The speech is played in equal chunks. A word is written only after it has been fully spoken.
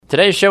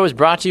Today's show is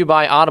brought to you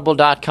by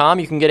Audible.com.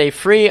 You can get a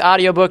free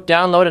audiobook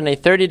download and a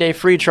 30-day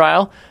free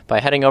trial by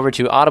heading over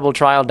to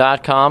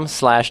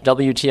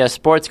audibletrial.com/WTS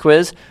Sports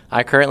Quiz.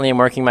 I currently am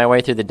working my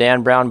way through the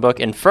Dan Brown book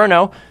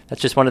Inferno.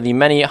 That's just one of the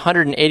many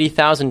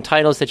 180,000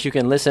 titles that you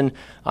can listen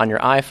on your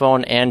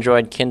iPhone,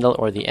 Android, Kindle,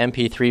 or the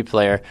MP3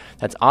 player.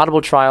 That's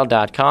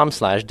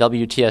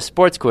audibletrial.com/WTS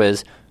Sports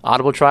Quiz.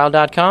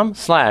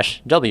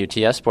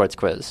 audibletrial.com/WTS Sports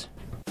Quiz.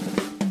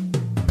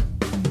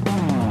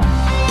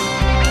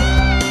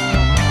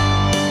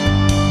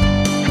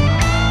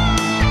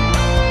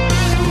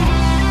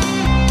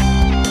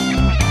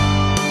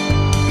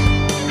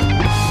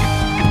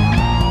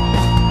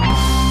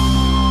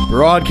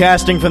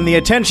 Broadcasting from the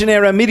Attention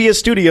Era Media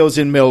Studios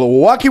in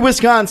Milwaukee,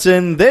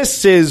 Wisconsin,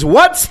 this is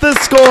What's the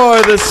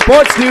Score, the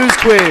Sports News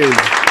Quiz.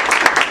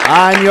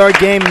 I'm your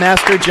Game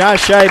Master,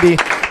 Josh Scheibe,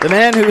 the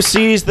man who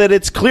sees that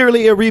it's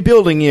clearly a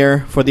rebuilding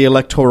year for the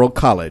Electoral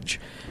College.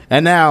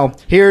 And now,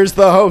 here's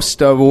the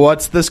host of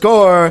What's the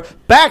Score,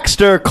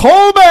 Baxter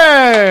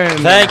Colburn.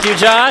 Thank you,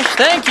 Josh.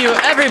 Thank you,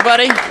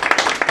 everybody.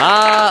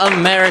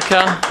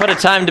 America, what a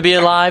time to be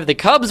alive. The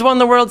Cubs won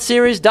the World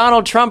Series,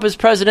 Donald Trump is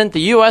president,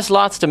 the U.S.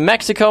 lost to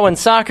Mexico in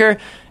soccer,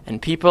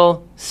 and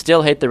people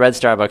still hate the red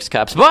Starbucks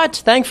cups. But,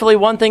 thankfully,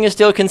 one thing is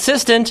still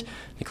consistent.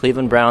 The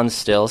Cleveland Browns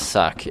still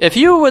suck. If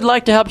you would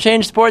like to help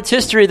change sports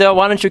history, though,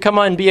 why don't you come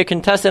on and be a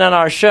contestant on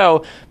our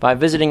show by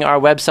visiting our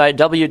website,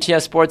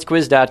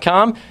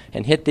 WTSSportsQuiz.com,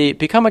 and hit the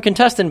Become a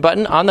Contestant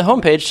button on the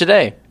homepage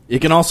today. You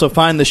can also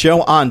find the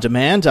show on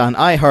demand on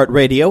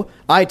iHeartRadio,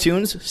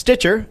 iTunes,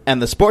 Stitcher, and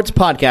the Sports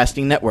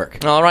Podcasting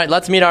Network. All right,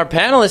 let's meet our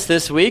panelists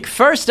this week.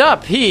 First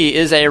up, he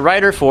is a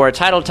writer for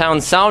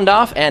Titletown Sound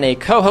Off and a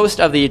co-host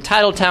of the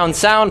Titletown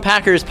Sound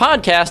Packers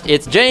podcast.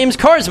 It's James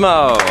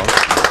Korsmo.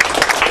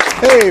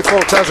 Hey,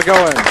 folks, how's it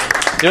going?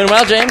 Doing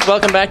well, James.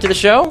 Welcome back to the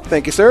show.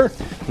 Thank you, sir.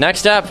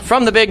 Next up,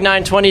 from the Big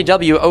 920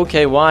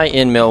 WOKY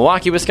in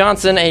Milwaukee,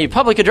 Wisconsin, a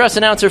public address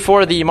announcer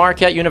for the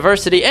Marquette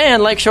University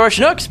and Lakeshore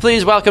Chinooks.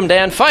 Please welcome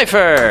Dan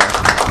Pfeiffer.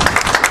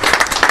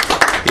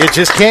 You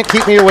just can't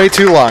keep me away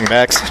too long,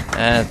 Max.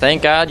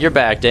 Thank God you're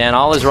back, Dan.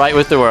 All is right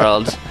with the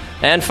world.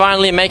 And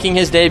finally, making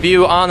his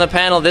debut on the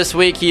panel this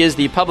week, he is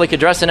the public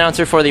address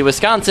announcer for the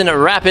Wisconsin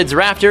Rapids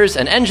Raptors,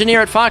 an engineer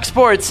at Fox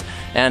Sports,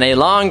 and a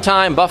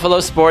longtime Buffalo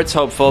sports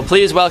hopeful.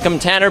 Please welcome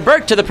Tanner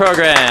Burke to the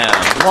program.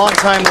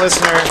 Long-time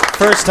listener,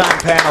 first-time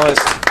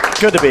panelist.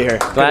 Good to be here.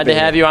 Glad to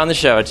have you on the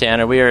show,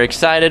 Tanner. We are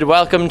excited.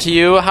 Welcome to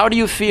you. How do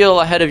you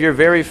feel ahead of your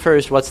very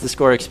first What's the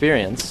Score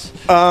experience?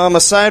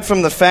 Aside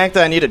from the fact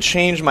that I need to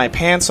change my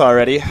pants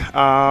already,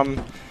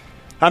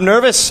 I'm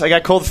nervous. I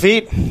got cold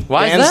feet.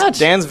 Why is that?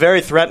 Dan's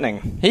very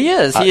threatening. He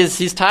is.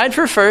 He's tied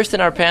for first in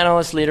our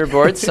panelist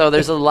leaderboard, so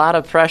there's a lot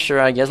of pressure,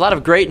 I guess. A lot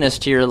of greatness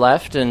to your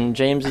left, and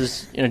James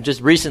is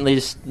just recently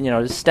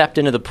stepped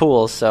into the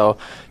pool, so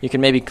you can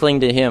maybe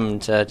cling to him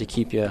to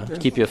keep you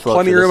afloat.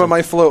 Plenty of room on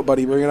my float,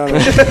 buddy. Bring it on.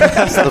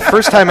 It's the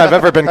first time I've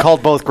ever been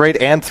called both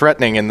great and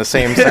threatening in the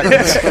same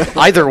sentence.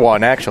 Either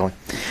one, actually.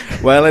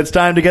 Well, it's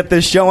time to get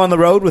this show on the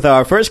road with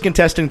our first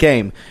contestant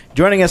game.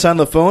 Joining us on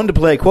the phone to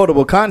play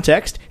Quotable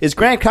Context is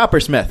Grant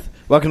Coppersmith.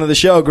 Welcome to the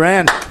show,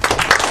 Grant.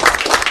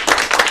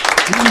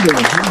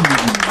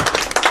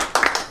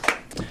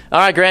 All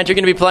right, Grant, you're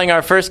going to be playing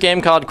our first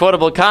game called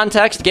Quotable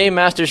Context. Game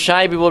Master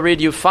Scheibe will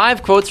read you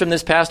 5 quotes from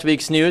this past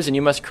week's news, and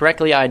you must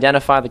correctly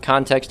identify the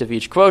context of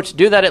each quote.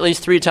 Do that at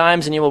least 3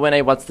 times, and you will win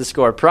a What's the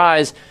Score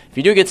prize. If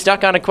you do get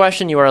stuck on a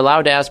question, you are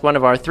allowed to ask one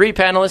of our 3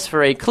 panelists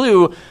for a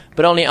clue,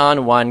 but only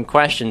on one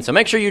question. So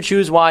make sure you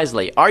choose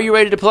wisely. Are you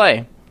ready to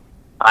play?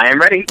 I am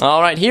ready.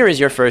 All right, here is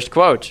your first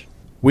quote.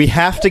 We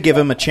have to give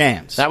him a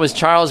chance. That was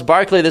Charles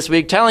Barkley this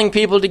week telling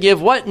people to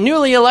give what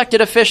newly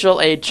elected official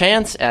a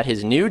chance at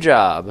his new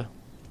job?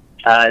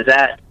 Is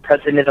that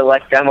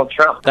President-elect Donald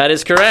Trump? That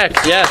is correct,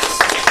 yes.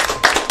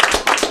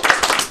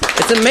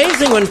 It's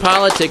amazing when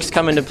politics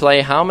come into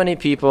play how many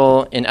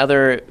people in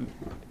other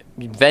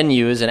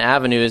venues and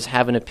avenues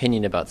have an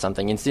opinion about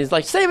something. And it's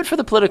like, save it for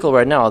the political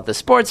right now. The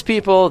sports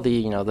people,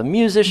 the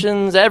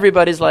musicians,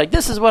 everybody's like,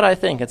 this is what I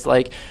think. It's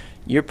like,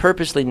 you're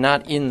purposely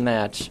not in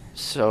that,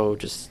 so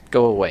just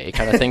go away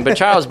kind of thing. But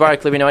Charles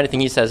Barkley, we know anything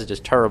he says is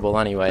just terrible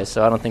anyway,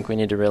 so I don't think we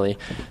need to really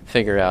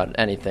figure out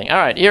anything. All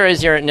right, here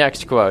is your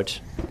next quote.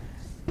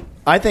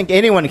 I think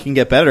anyone can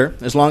get better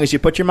as long as you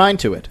put your mind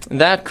to it.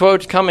 That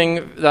quote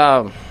coming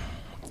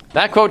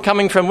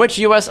from which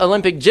U.S.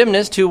 Olympic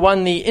gymnast who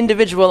won the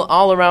individual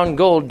all-around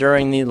gold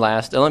during the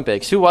last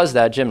Olympics? Who was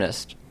that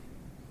gymnast?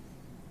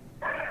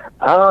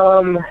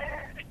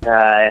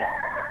 I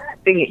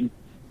think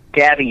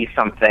Gabby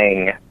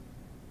something.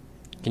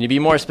 Can you be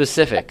more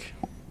specific?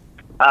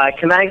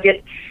 Can I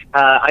get?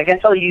 I guess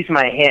I'll use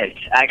my hint.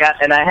 I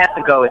have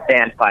to go with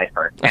Dan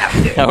Pfeiffer.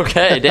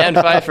 Okay, Dan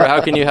Pfeiffer.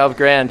 How can you help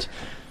Grant?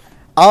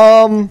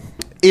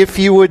 If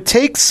you would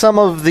take some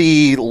of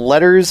the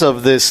letters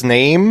of this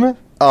name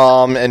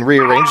and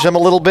rearrange them a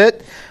little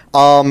bit,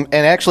 and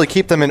actually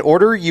keep them in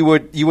order, you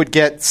would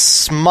get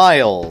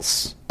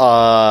Smiles.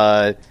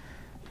 I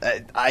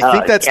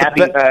think that's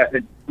Gabby,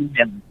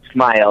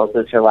 Smiles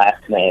is her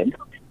last name.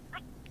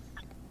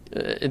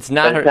 It's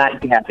not But her.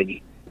 it's not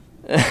Gabby.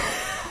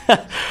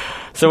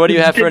 So what do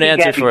you have for an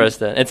answer Gabby. for us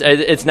then?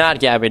 It's not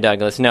Gabby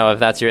Douglas. No, if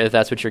that's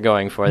what you're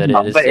going for, that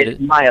No, it is. but it's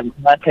Miles.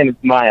 Last name is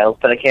Miles,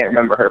 but I can't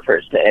remember her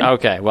first name.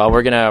 Okay, well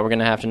we're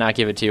gonna have to not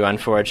give it to you,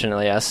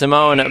 unfortunately.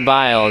 Simone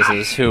Biles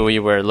is who we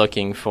were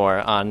looking for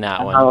on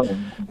that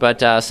one.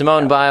 But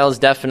Simone Biles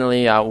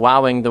definitely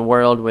wowing the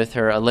world with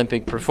her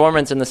Olympic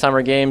performance in the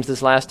Summer Games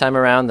this last time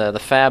around. The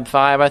Fab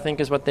Five, I think,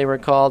 is what they were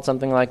called,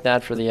 something like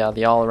that for the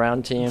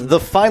all-around team. The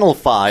final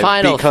five,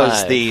 Final because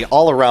five. the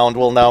all-around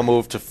will now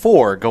move to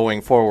 4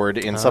 going forward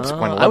in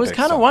subsequent Olympics. I was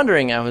kind of so.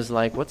 wondering. I was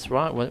like, "What's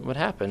wrong? What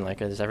happened?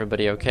 Like, is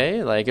everybody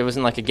okay?" Like, it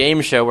wasn't like a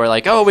game show where,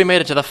 like, "Oh, we made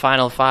it to the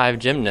final 5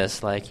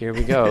 gymnasts." Like, here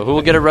we go. Who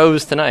will get a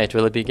rose tonight?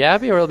 Will it be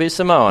Gabby or will it be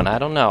Simone? I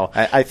don't know.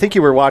 I think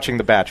you were watching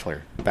The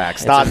Bachelor,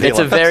 Bax. It's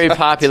a very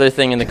popular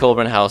thing in the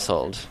Colburn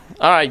household.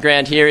 All right,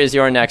 Grant. Here is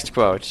your next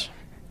quote.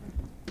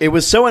 It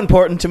was so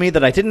important to me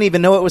that I didn't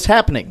even know it was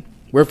happening.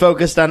 We're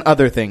focused on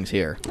other things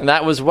here. And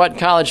that was what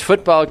college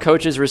football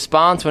coach's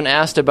response when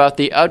asked about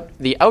the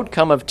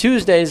outcome of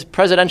Tuesday's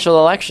presidential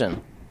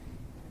election.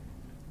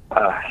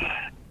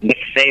 Nick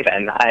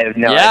Saban. I have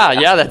no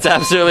idea. Yeah, that's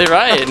absolutely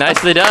right.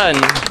 Nicely done.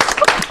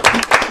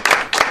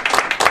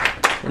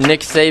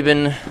 Nick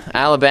Saban,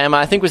 Alabama,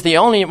 I think was the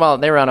only, well,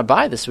 they were on a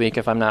bye this week,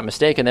 if I'm not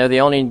mistaken. They're the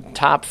only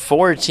top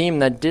 4 team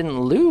that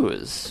didn't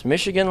lose.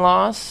 Michigan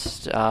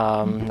lost,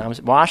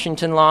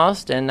 Washington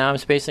lost, and now I'm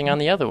spacing on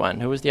the other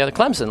one. Who was the other?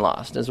 Clemson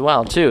lost as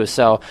well, too.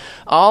 So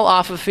all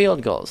off of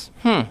field goals.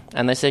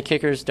 And they say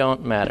kickers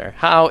don't matter.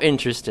 How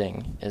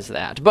interesting is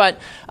that?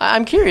 But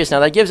I'm curious now.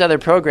 That gives other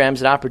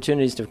programs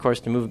opportunities, of course,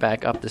 to move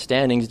back up the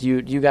standings. Do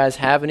you guys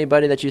have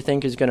anybody that you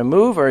think is going to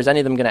move, or is any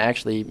of them going to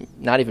actually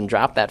not even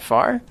drop that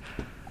far?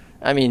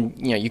 I mean,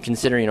 you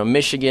consider,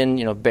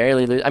 Michigan,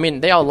 barely lose. I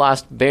mean, they all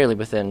lost barely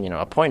within,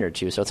 a point or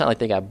two, so it's not like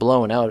they got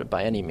blown out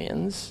by any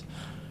means.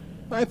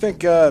 I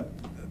think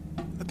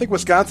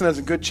Wisconsin has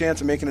a good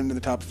chance of making it into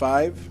the top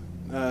 5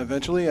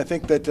 eventually. I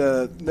think that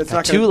that's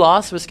not going to...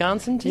 2-loss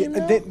Wisconsin team?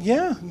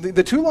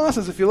 The 2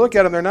 losses, if you look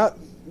at them,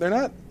 they're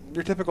not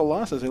your typical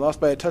losses. They lost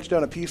by a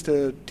touchdown apiece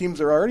to teams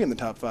that are already in the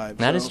top 5.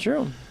 That is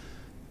true.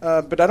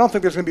 But I don't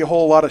think there's going to be a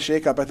whole lot of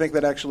shakeup. I think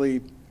that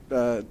actually...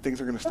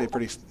 things are going to stay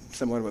pretty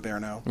similar to what they are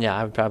now. Yeah,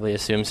 I would probably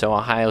assume so.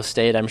 Ohio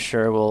State, I'm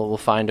sure, will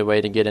find a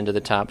way to get into the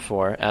top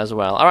 4 as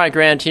well. All right,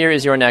 Grant, here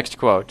is your next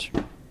quote.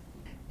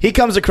 He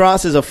comes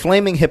across as a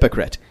flaming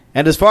hypocrite,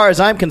 and as far as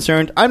I'm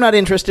concerned, I'm not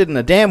interested in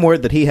a damn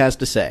word that he has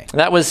to say.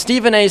 That was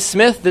Stephen A.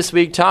 Smith this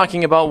week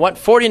talking about what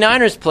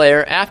 49ers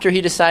player after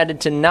he decided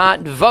to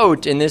not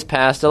vote in this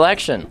past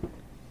election.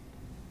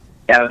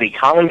 That would be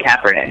Colin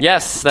Kaepernick.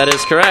 Yes, that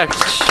is correct.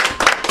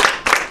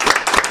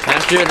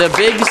 After the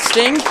big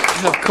stink,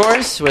 of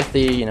course, with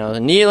the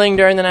kneeling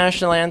during the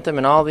national anthem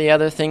and all the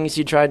other things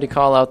he tried to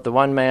call out, the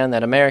one man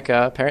that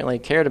America apparently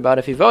cared about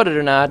if he voted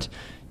or not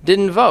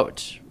didn't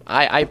vote.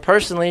 I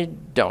personally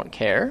don't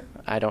care.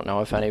 I don't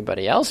know if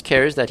anybody else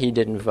cares that he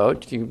didn't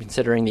vote,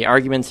 considering the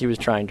arguments he was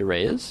trying to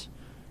raise.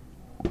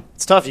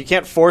 It's tough. You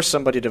can't force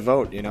somebody to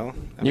vote, I You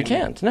mean,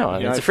 can't. No,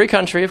 you know, it's a free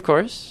country, of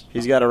course.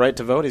 He's got a right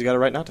to vote. He's got a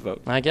right not to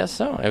vote. I guess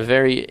so. A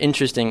very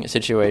interesting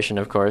situation,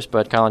 of course,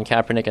 but Colin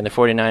Kaepernick and the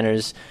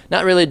 49ers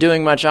not really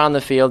doing much on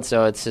the field,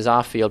 so it's his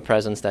off-field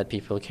presence that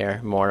people care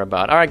more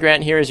about. All right,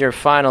 Grant, here is your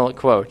final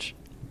quote.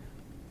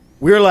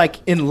 We're like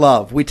in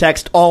love. We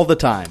text all the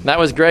time. That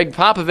was Greg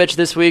Popovich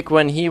this week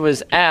when he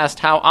was asked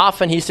how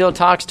often he still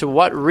talks to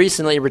what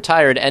recently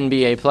retired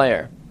NBA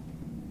player.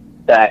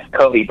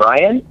 Kobe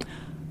Bryant.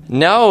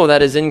 No,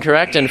 that is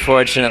incorrect,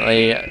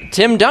 unfortunately.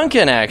 Tim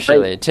Duncan,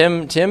 actually.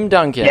 Tim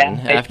Duncan.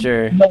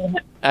 Yeah.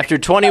 After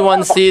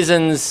 21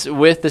 seasons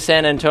with the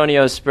San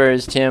Antonio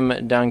Spurs,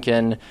 Tim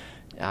Duncan,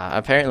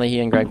 apparently he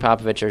and Greg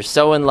Popovich are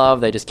so in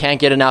love, they just can't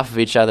get enough of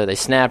each other. They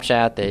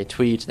Snapchat, they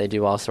tweet, they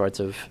do all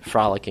sorts of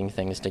frolicking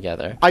things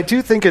together. I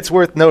do think it's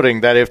worth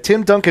noting that if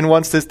Tim Duncan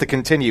wants this to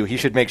continue, he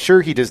should make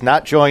sure he does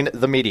not join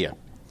the media.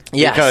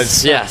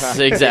 Yes,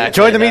 exactly.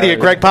 Join the media.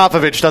 Greg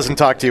Popovich doesn't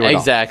talk to you at all.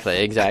 Exactly.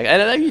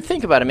 And you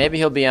think about it, maybe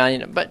he'll be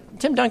on. But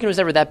Tim Duncan was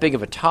never that big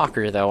of a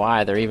talker, though,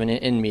 either, even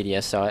in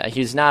media. So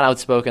he's not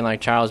outspoken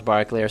like Charles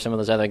Barkley or some of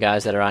those other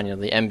guys that are on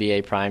the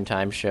NBA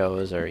primetime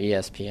shows or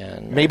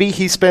ESPN. Maybe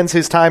he spends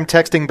his time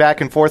texting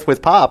back and forth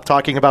with Pop,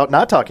 talking about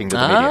not talking to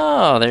the media.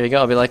 Oh, there you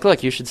go. I'll be like,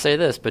 look, you should say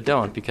this, but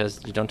don't, because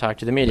you don't talk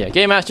to the media.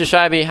 Game Master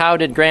Scheibe, how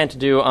did Grant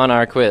do on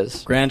our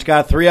quiz? Grant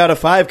got 3 out of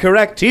 5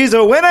 correct. He's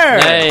a winner.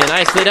 Hey,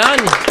 nicely done.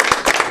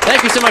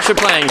 Thank you so much for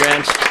playing,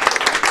 Grant.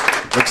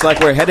 Looks like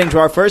we're heading to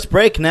our first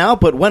break now,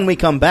 but when we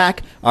come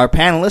back, our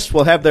panelists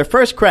will have their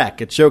first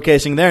crack at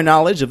showcasing their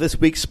knowledge of this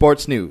week's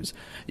sports news.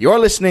 You're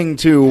listening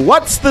to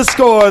What's the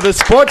Score? The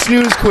Sports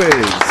News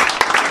Quiz.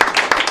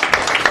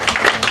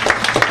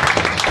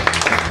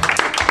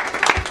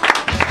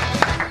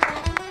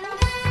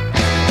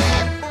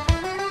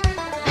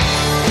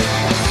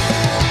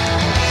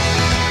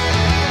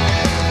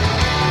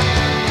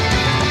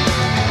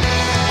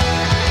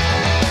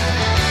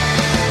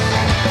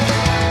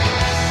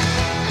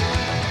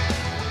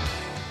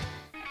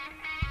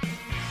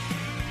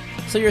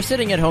 So you're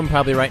sitting at home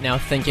probably right now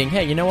thinking,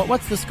 hey, you know what?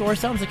 What's the Score?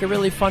 Sounds like a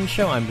really fun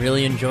show. I'm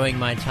really enjoying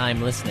my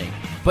time listening.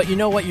 But you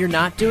know what you're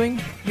not doing?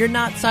 You're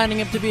not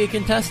signing up to be a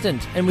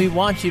contestant, and we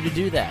want you to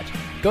do that.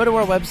 Go to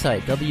our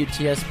website,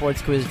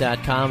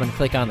 WTSSportsQuiz.com, and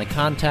click on the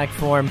contact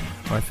form,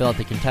 or fill out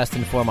the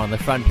contestant form on the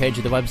front page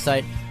of the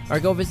website, or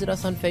go visit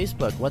us on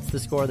Facebook, What's the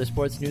Score, the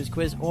Sports News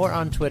Quiz, or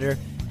on Twitter,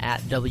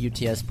 at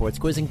WTS Sports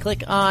Quiz, and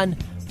click on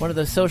one of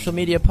the social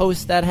media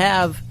posts that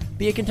have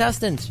Be a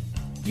Contestant.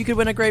 You could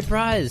win a great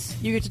prize.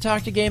 You get to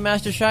talk to Game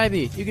Master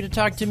Scheibe. You get to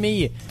talk to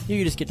me.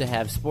 You just get to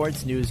have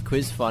sports news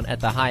quiz fun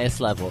at the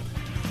highest level.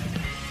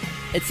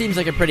 It seems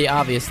like a pretty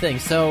obvious thing,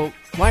 so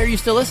why are you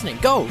still listening?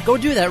 Go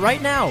do that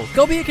right now.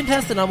 Go be a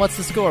contestant on What's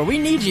the Score. We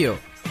need you.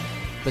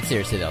 But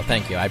seriously, though,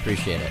 thank you. I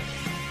appreciate it.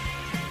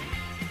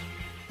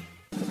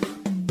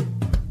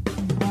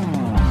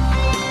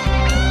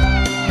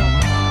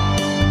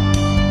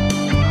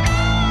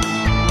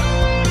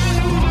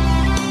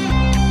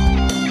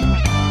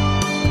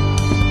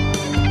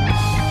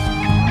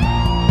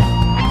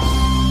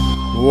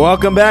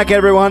 Welcome back,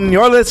 everyone.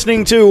 You're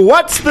listening to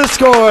What's the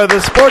Score, the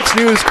Sports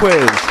News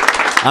Quiz.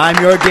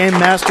 I'm your Game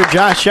Master,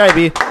 Josh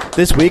Scheibe.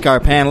 This week, our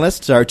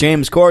panelists are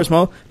James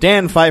Corsmo,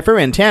 Dan Pfeiffer,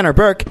 and Tanner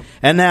Burke.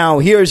 And now,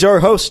 here's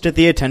your host at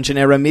the Attention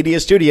Era Media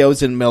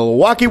Studios in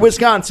Milwaukee,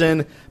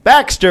 Wisconsin,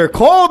 Baxter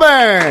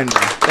Colburn.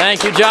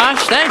 Thank you,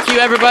 Josh. Thank you,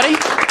 everybody.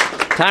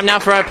 Time now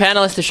for our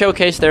panelists to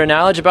showcase their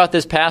knowledge about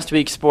this past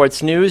week's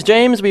sports news.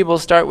 James, we will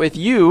start with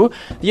you.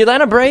 The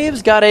Atlanta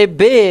Braves got a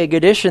big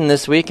addition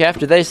this week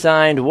after they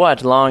signed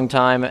what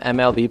longtime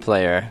MLB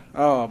player?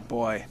 Oh,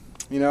 boy.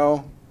 You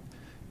know,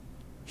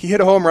 he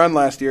hit a home run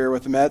last year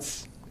with the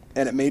Mets,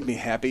 and it made me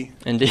happy.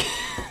 Indeed.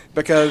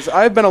 Because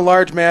I've been a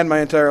large man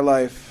my entire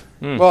life.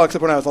 Well,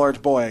 except when I was a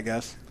large boy, I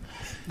guess.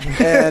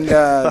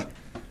 And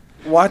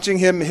watching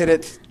him hit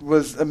it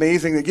was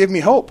amazing. It gave me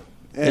hope.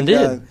 And,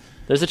 Indeed.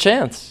 There's a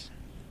chance.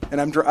 And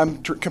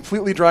I'm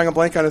completely drawing a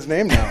blank on his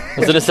name now. I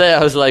was going to say,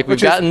 I was like,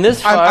 we've gotten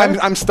this far.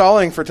 I'm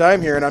stalling for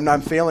time here, and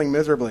I'm failing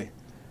miserably.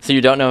 So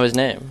you don't know his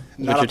name?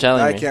 What you're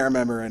telling me? I can't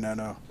remember right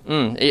now,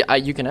 no.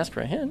 You can ask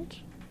for a hint.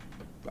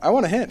 I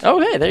want a hint.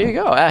 Okay, there you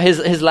go.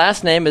 His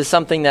last name is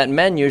something that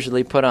men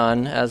usually put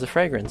on as a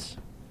fragrance.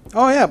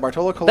 Oh, yeah,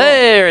 Bartolo Colon.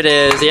 There it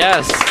is,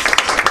 yes.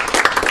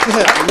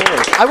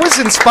 I was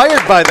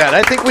inspired by that.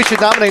 I think we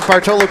should nominate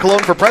Bartolo Colon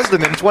for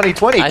president in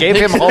 2020. Gave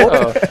him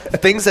hope.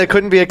 Things that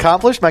couldn't be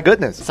accomplished. My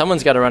goodness.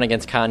 Someone's got to run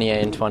against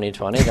Kanye in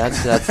 2020.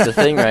 That's the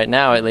thing right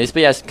now, at least. But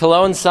yes,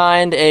 Colon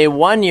signed a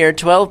 1-year,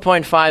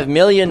 $12.5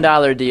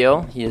 million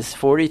deal. He is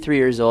 43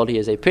 years old. He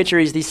is a pitcher.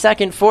 He's the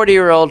second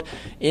 40-year-old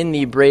in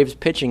the Braves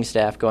pitching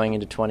staff going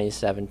into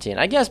 2017.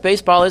 I guess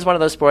baseball is one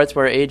of those sports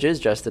where age is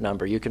just a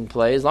number. You can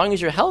play as long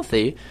as you're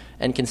healthy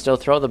and can still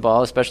throw the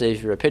ball, especially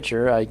if you're a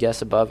pitcher, I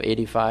guess above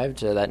 85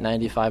 to that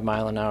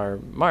 95-mile-an-hour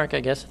mark,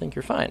 I think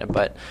you're fine.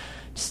 But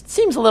it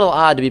seems a little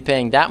odd to be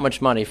paying that much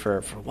money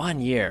for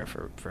 1 year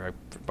for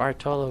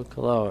Bartolo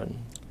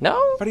Colon.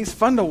 No? But he's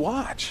fun to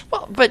watch.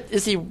 Well, but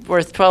is he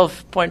worth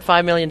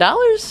 $12.5 million?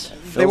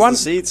 They want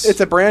seats. It's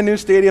a brand new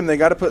stadium. They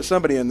got to put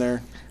somebody in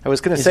there. I was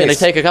going to He's say going to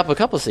take a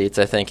couple seats,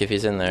 I think, if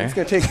he's in there. He's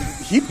going to take.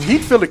 He'd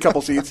fill a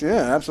couple seats.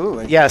 Yeah,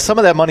 absolutely. Yeah, some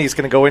of that money is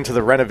going to go into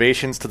the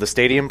renovations to the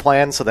stadium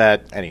plan, so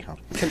that anyhow.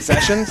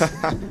 Concessions.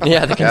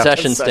 Yeah, the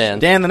concession stand.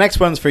 Dan, the next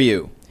one's for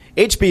you.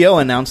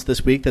 HBO announced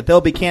this week that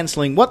they'll be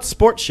canceling what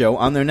sports show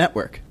on their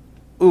network?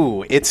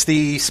 Ooh, it's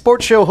the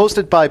sports show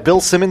hosted by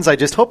Bill Simmons. I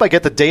just hope I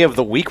get the day of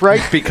the week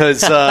right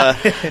because,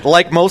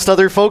 like most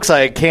other folks,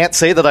 I can't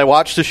say that I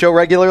watch the show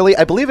regularly.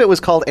 I believe it was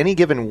called Any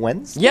Given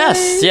Wednesday?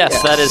 Yes,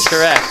 that is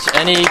correct.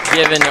 Any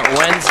Given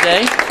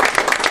Wednesday.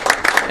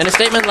 In a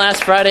statement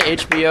last Friday,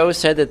 HBO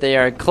said that they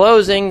are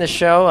closing the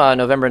show.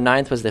 November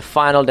 9th was the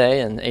final day,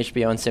 and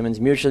HBO and Simmons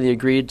mutually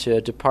agreed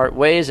to part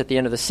ways at the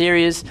end of the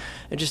series.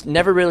 It just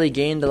never really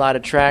gained a lot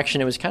of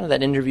traction. It was kind of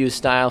that interview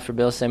style for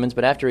Bill Simmons,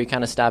 but after he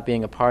kind of stopped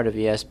being a part of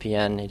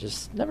ESPN, he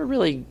just never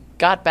really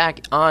got back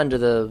onto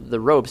the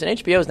ropes. And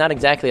HBO is not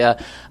exactly a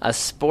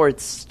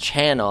sports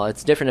channel.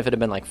 It's different if it had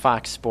been like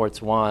Fox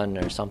Sports 1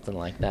 or something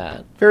like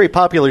that. Very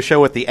popular show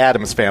with the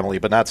Addams family,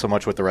 but not so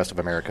much with the rest of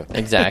America.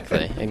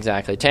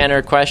 Exactly.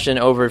 Tanner, question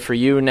over for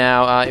you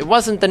now. It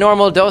wasn't the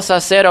normal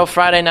 2-0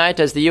 Friday night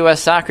as the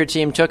U.S. soccer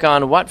team took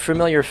on what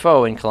familiar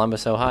foe in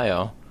Columbus,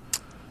 Ohio?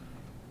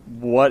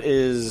 What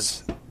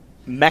is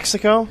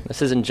Mexico?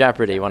 This isn't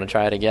Jeopardy. You want to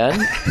try it again?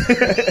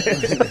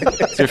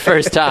 It's your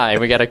first time.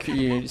 We got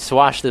to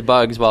swash the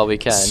bugs while we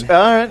can.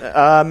 All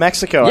right.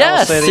 Mexico.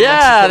 Yes,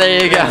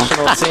 there you go.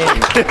 National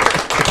team.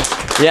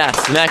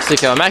 Yes,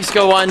 Mexico.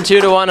 Mexico won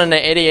 2-1 on the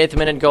 88th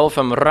minute goal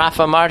from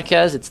Rafa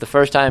Marquez. It's the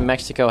first time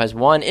Mexico has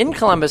won in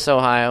Columbus,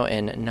 Ohio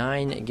in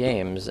 9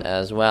 games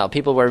as well.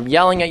 People were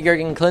yelling at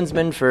Jurgen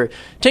Klinsmann for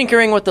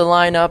tinkering with the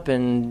lineup,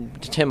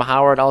 and Tim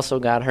Howard also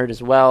got hurt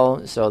as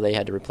well, so they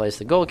had to replace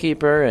the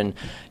goalkeeper, and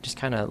just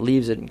kind of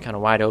leaves it kind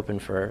of wide open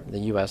for the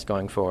U.S.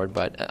 going forward.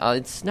 But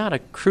it's not a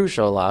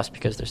crucial loss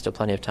because there's still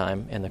plenty of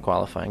time in the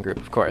qualifying group,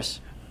 of course.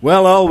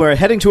 Well, we're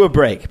heading to a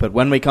break, but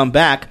when we come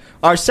back,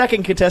 our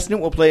second contestant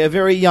will play a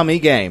very yummy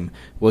game.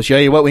 We'll show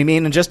you what we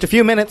mean in just a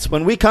few minutes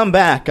when we come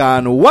back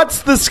on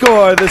What's the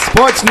Score, the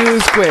Sports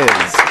News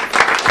Quiz.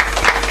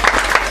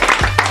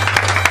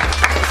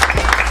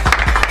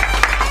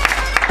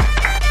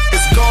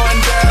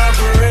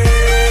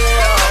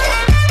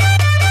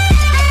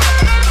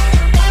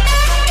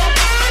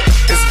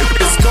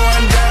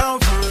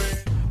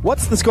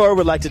 What's the Score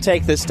would like to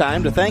take this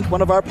time to thank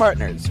one of our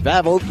partners,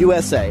 Vavel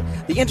USA,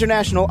 the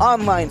international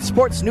online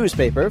sports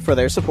newspaper, for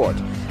their support.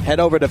 Head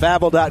over to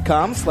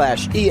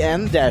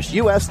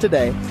vavel.com/en-US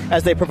today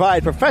as they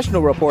provide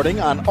professional reporting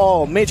on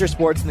all major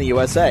sports in the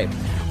USA.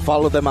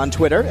 Follow them on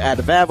Twitter at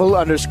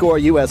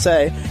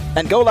Vavel_USA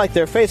and go like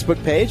their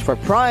Facebook page for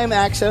prime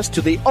access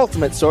to the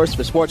ultimate source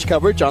for sports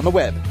coverage on the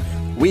web.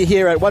 We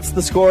here at What's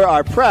the Score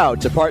are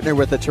proud to partner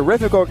with a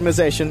terrific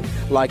organization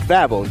like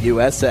Vavel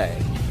USA.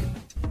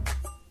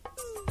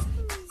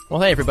 Well,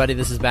 hey everybody,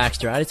 this is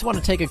Baxter. I just want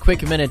to take a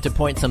quick minute to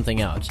point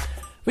something out.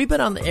 We've been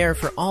on the air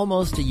for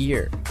almost a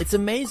year. It's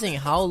amazing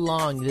how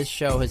long this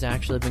show has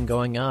actually been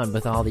going on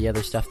with all the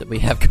other stuff that we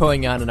have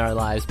going on in our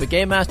lives. But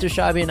Game Master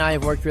Shabby and I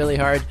have worked really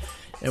hard,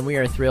 and we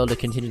are thrilled to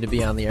continue to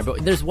be on the air.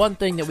 But there's one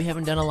thing that we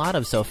haven't done a lot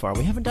of so far.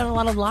 We haven't done a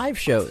lot of live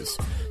shows.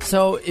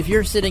 So if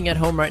you're sitting at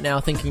home right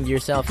now thinking to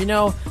yourself,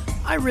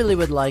 I really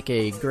would like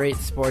a great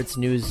sports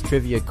news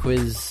trivia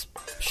quiz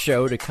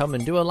show to come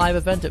and do a live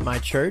event at my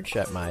church,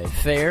 at my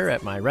fair,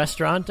 at my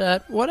restaurant,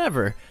 at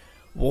whatever,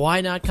 why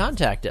not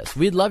contact us?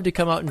 We'd love to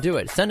come out and do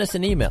it. Send us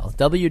an email,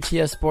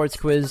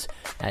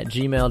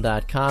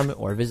 wtsportsquiz@gmail.com,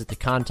 or visit the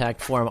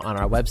contact form on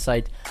our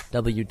website,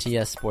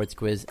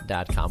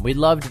 wtsportsquiz.com. We'd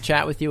love to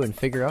chat with you and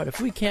figure out if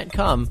we can't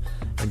come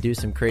and do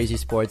some crazy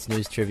sports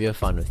news trivia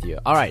fun with you.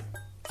 All right,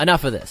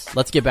 enough of this.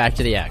 Let's get back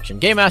to the action.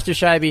 Game Master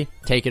Scheibe,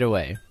 take it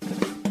away.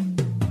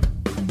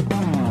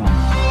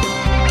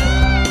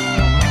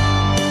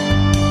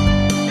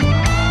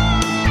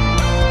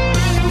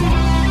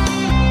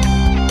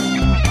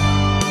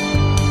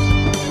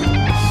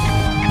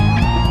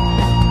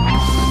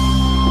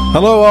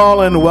 Hello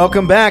all and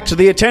welcome back to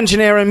the Attention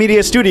Era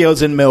Media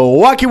Studios in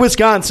Milwaukee,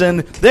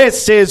 Wisconsin.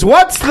 This is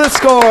What's the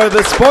Score,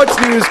 the Sports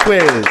News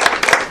Quiz.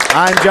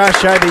 I'm Josh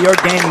Scheibe, your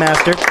game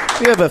master.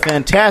 We have a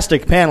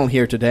fantastic panel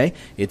here today.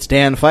 It's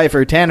Dan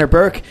Pfeiffer, Tanner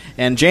Burke,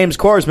 and James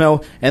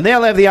Korsmo, and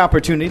they'll have the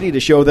opportunity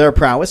to show their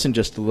prowess in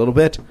just a little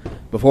bit.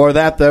 Before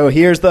that, though,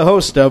 here's the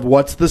host of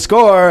What's the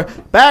Score,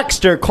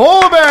 Baxter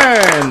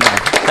Colburn.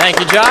 Thank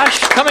you, Josh.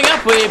 Coming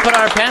up, we put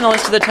our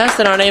panelists to the test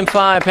in our Name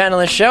 5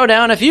 Panelist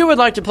Showdown. If you would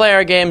like to play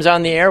our games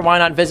on the air, why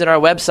not visit our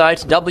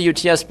website,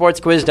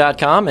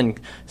 WTSSportsQuiz.com, and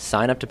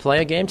sign up to play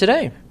a game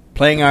today.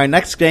 Playing our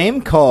next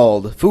game,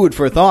 called Food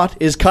for Thought,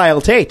 is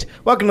Kyle Tate.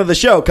 Welcome to the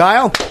show,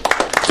 Kyle.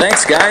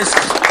 Thanks, guys.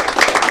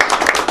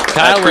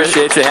 Kyle, I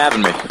appreciate you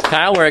having me.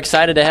 Kyle, we're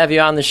excited to have you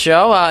on the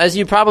show. As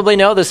you probably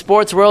know, the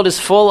sports world is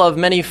full of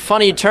many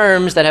funny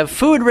terms that have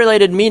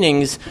food-related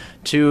meanings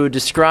to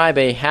describe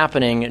a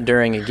happening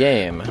during a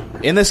game.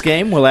 In this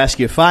game, we'll ask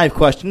you 5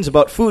 questions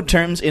about food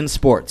terms in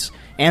sports.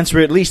 Answer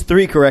at least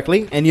 3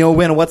 correctly, and you'll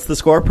win a What's the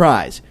Score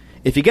prize.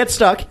 If you get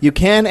stuck, you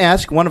can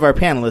ask one of our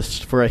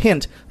panelists for a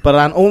hint, but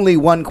on only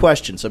one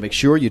question, so make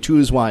sure you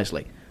choose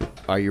wisely.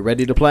 Are you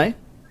ready to play?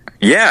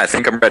 Yeah, I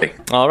think I'm ready.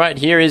 All right,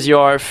 here is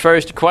your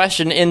first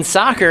question. In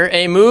soccer,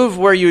 a move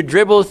where you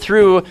dribble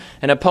through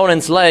an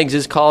opponent's legs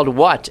is called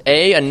what?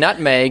 A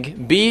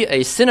nutmeg, B,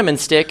 a cinnamon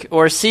stick,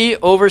 or C,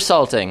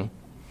 oversalting?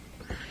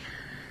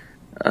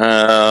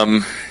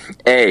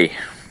 A.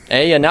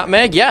 A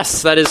nutmeg?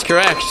 Yes, that is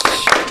correct.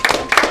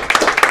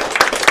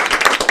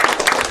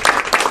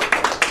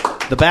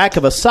 The back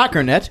of a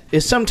soccer net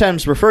is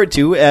sometimes referred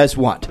to as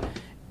what?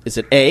 Is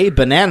it A,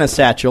 banana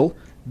satchel,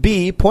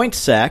 B, point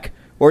sack,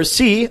 or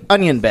C,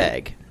 onion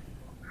bag?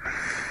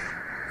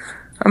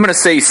 I'm going to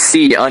say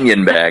C,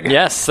 onion bag.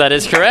 Yes, that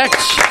is correct.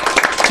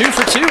 2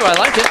 for 2. I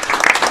like it.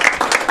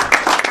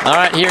 All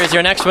right, here is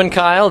your next one,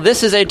 Kyle.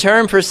 This is a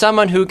term for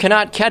someone who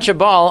cannot catch a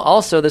ball.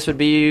 Also, this would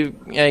be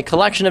a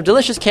collection of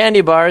delicious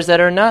candy bars that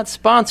are not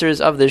sponsors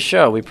of this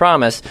show, we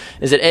promise.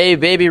 Is it A,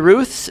 Baby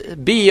Ruth's,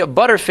 B,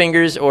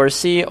 Butterfingers, or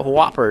C,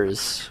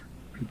 Whoppers?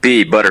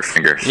 B,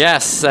 Butterfingers.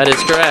 Yes, that is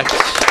correct.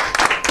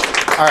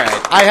 All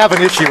right, I have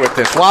an issue with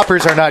this.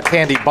 Whoppers are not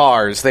candy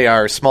bars. They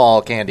are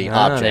small candy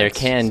objects. They're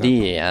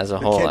candy as a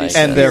whole.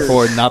 And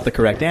therefore not the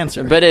correct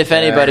answer. But if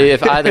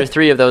either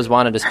 3 of those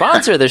wanted to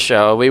sponsor the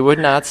show, we would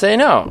not say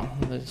no.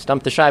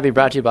 Stump the Scheibe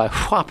brought to you by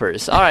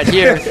Whoppers. All right,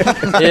 here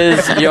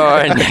is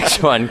your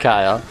next one,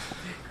 Kyle.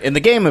 In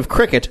the game of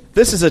cricket,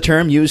 this is a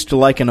term used to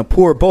liken a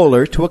poor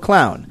bowler to a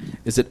clown.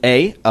 Is it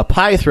A, a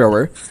pie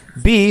thrower,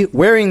 B,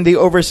 wearing the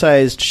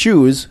oversized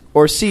shoes,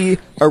 or C,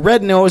 a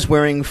red nose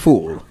wearing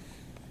fool?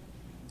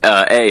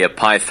 A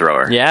pie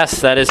thrower. Yes,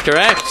 that is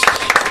correct.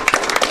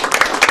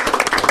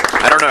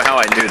 I don't know how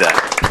I knew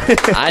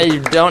that. I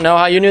don't know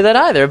how you knew that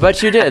either,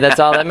 but you did. That's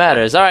all that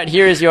matters. All right,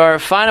 here's your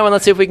final one.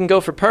 Let's see if we can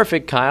go for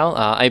perfect, Kyle.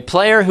 A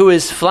player who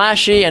is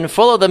flashy and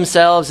full of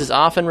themselves is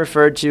often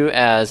referred to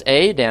as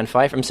A, Dan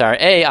Fife,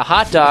 A, a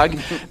hot dog,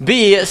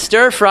 B,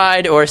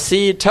 stir-fried, or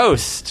C,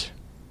 toast.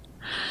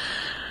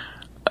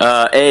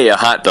 A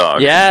hot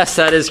dog. Yes,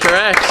 that is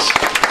correct.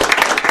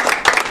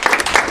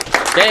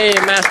 Game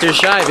Master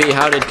Shivey,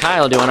 how did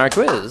Kyle do on our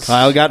quiz?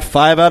 Kyle got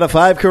 5 out of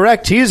 5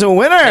 correct. He's a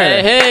winner.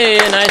 Hey,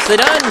 nicely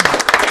done.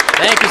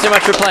 Thank you so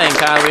much for playing,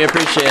 Kyle. We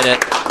appreciate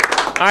it.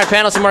 All right,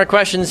 panel, some more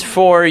questions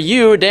for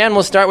you. Dan,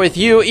 we'll start with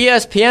you.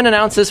 ESPN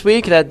announced this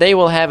week that they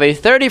will have a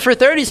 30 for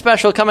 30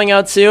 special coming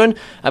out soon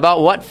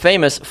about what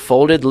famous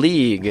folded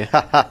league?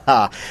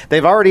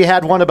 They've already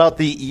had one about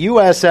the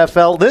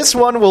USFL. This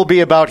one will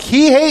be about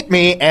He Hate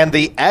Me and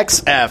the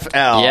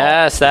XFL.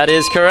 Yes, that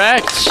is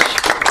correct.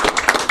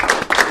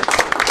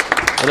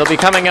 It'll be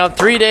coming out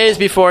 3 days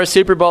before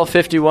Super Bowl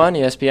 51.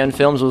 ESPN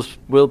Films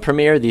will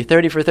premiere the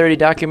 30 for 30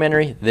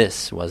 documentary,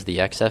 This Was the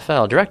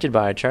XFL, directed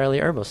by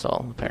Charlie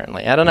Erbosol,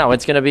 apparently. I don't know.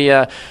 It's going to be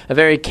a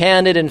very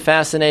candid and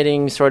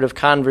fascinating sort of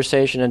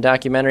conversation and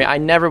documentary. I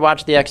never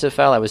watched the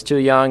XFL. I was too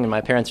young, and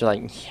my parents were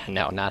like, yeah,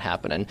 no, not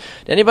happening.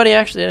 Did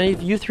any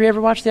of you three ever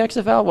watch the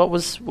XFL? What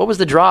was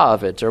the draw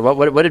of it? Or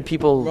what did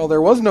people... Well,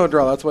 there was no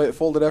draw. That's why it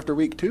folded after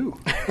week 2.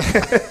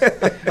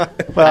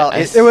 Well,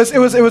 it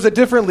was a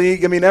different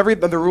league. I mean,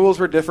 the rules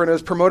were different. It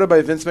was promoted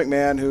by Vince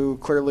McMahon, who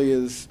clearly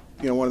is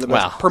one of the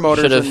best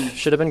promoters.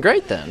 Should have been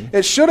great then.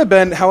 It should have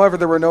been. However,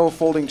 there were no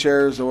folding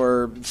chairs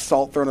or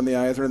salt thrown in the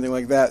eyes or anything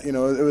like that.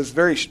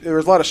 There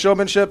was a lot of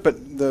showmanship,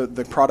 but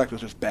the product was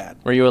just bad.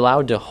 Were you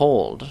allowed to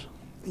hold?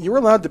 You were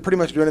allowed to pretty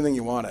much do anything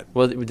you wanted.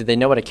 Well, did they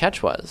know what a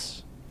catch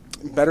was?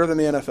 Better than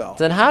the NFL.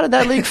 Then how did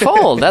that league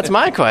fold? That's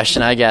my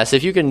question, I guess.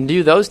 If you can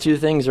do those two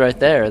things right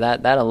there,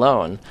 that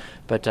alone.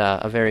 But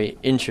a very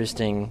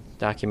interesting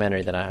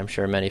documentary that I'm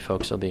sure many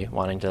folks will be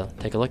wanting to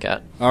take a look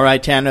at. All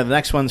right, Tanner, the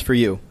next one's for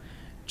you.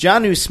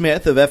 Jonnu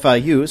Smith of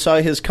FIU saw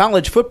his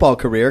college football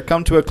career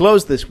come to a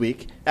close this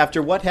week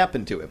after what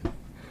happened to him?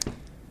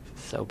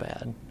 So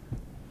bad.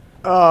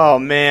 Oh,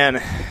 man.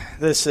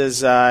 This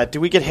is... do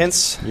we get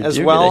hints you as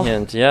do well? Get a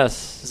hint,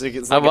 yes.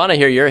 I want to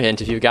hear your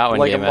hint if you've got one.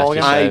 Like Game a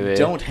mulligan? I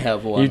don't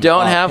have one. You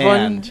don't have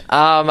one?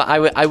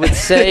 I would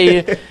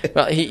say...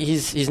 well,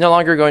 he's no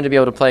longer going to be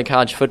able to play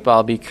college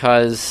football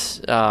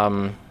because...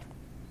 I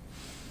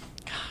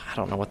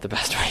don't know what the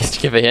best way is to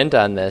give a hint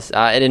on this.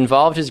 It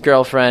involved his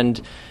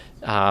girlfriend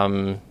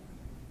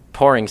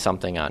pouring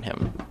something on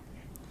him.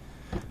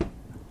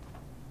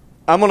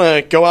 I'm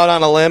going to go out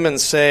on a limb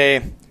and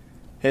say...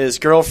 his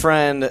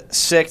girlfriend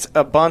sicked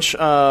a bunch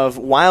of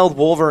wild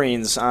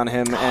wolverines on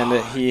him,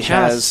 and he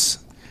has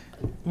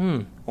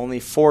only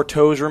 4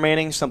 toes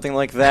remaining, something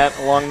like that,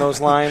 along those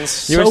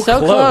lines. You were so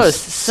close.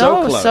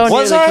 So close.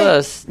 Was nearly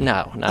close.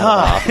 No,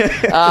 not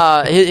at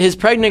all. His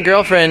pregnant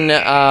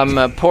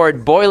girlfriend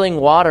poured boiling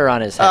water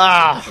on his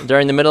head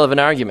during the middle of an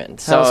argument.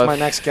 That was so my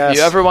next guess. If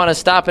you ever want to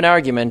stop an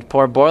argument,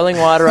 pour boiling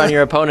water on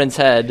your opponent's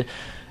head,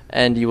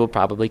 and you will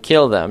probably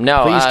kill them.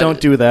 No, please don't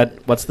do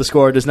that. What's the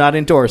Score does not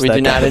endorse that. We do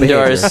not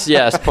endorse,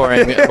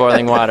 pouring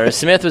boiling water.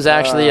 Smith was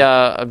actually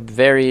a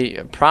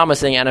very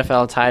promising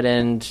NFL tight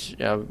end,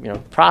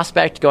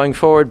 prospect going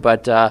forward,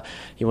 but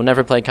he will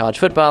never play college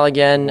football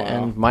again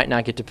and might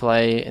not get to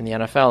play in the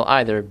NFL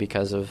either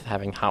because of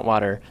having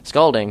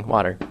scalding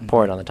water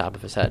poured on the top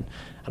of his head.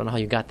 I don't know how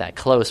you got that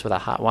close with a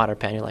hot water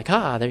pan. You're like,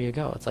 there you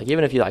go. It's like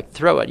even if you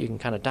throw it, you can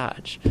kind of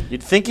dodge.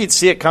 You'd think you'd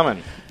see it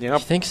coming. You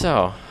think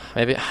so?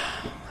 Maybe.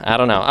 I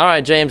don't know. All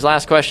right, James,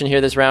 last question here.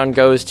 This round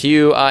goes to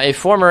you. A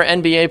former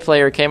NBA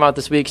player came out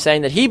this week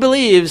saying that he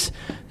believes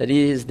that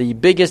he is the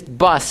biggest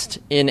bust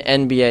in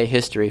NBA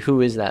history. Who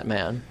is that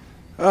man?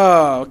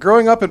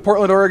 Growing up in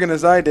Portland, Oregon,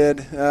 as I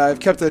did, I've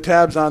kept the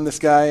tabs on this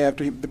guy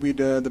after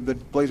the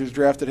Blazers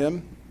drafted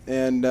him,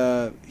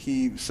 and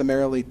he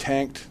summarily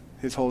tanked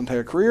his whole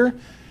entire career.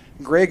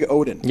 Greg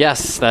Oden.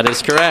 Yes, that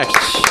is correct.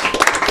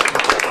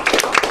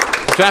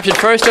 Drafted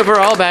first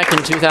overall back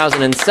in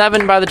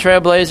 2007 by the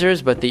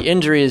Trailblazers, but the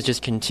injuries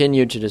just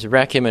continued to just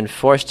wreck him and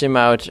forced him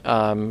out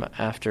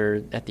at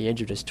the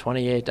age of just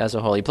 28 as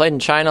a whole. He played in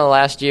China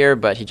last year,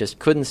 but he just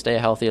couldn't stay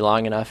healthy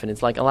long enough, and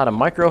it's like a lot of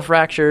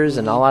microfractures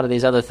and a lot of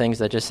these other things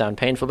that just sound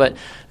painful. But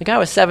the guy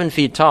was 7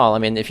 feet tall. I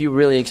mean, if you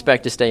really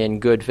expect to stay in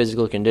good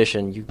physical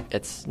condition,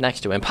 it's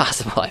next to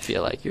impossible, I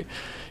feel like. You're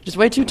just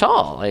way too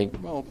tall. It's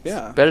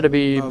better to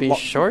be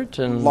short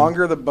and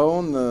longer the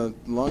bone, the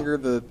longer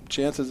the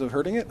chances of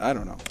hurting it. I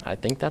don't know. I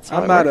think that's how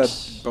I'm it not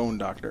works. a bone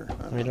doctor.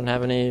 We don't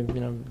have any,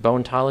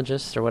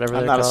 boneontologists or whatever I'm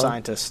they're not called. a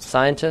scientist.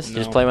 Scientist? No.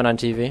 Just play one on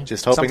TV.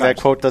 Just hoping Sometimes.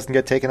 that quote doesn't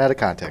get taken out of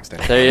context.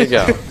 There you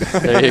go.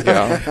 There you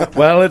go.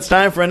 Well, it's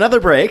time for another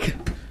break.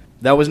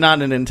 That was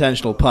not an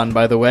intentional pun,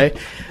 by the way.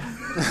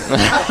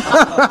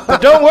 But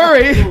don't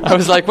worry. I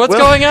was like, what's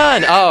going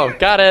on? Oh,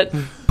 got it.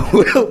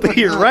 We'll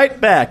be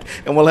right back,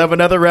 and we'll have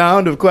another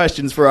round of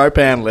questions for our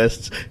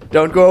panelists.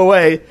 Don't go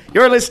away.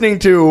 You're listening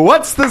to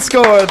What's the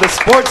Score? The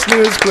Sports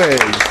News Quiz.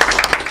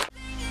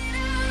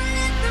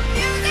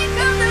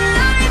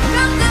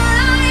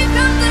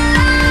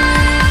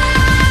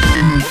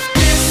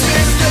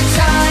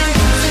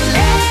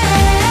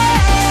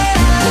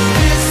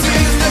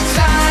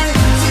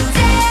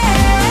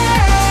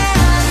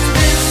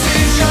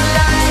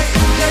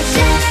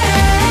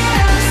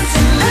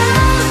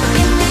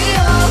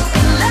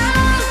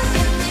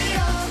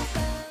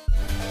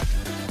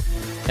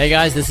 Hey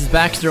guys, this is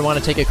Baxter. I want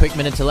to take a quick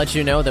minute to let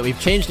you know that we've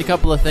changed a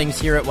couple of things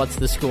here at What's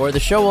the Score. The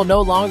show will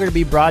no longer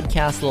be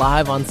broadcast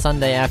live on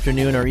Sunday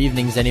afternoon or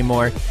evenings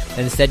anymore.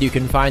 Instead, you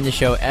can find the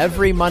show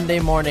every Monday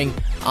morning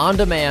on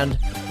demand,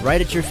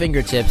 right at your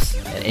fingertips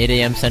at 8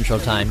 a.m. Central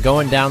Time. Go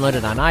and download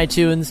it on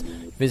iTunes,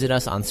 visit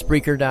us on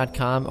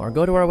Spreaker.com, or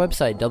go to our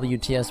website,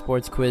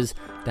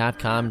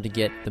 WTSSportsQuiz.com, to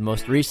get the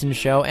most recent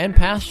show and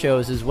past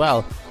shows as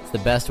well. The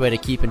best way to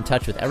keep in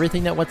touch with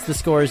everything that What's the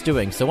Score is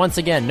doing. So once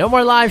again, no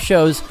more live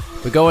shows,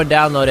 but go and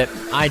download it,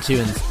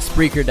 iTunes,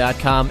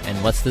 Spreaker.com,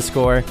 and What's the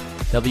Score,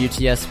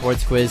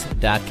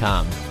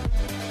 WTSSportsQuiz.com.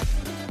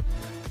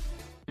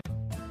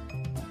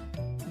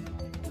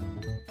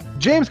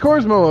 James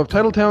Corsmo of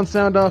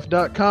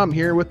TitletownSoundoff.com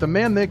here with the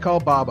man they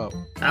call Bobo.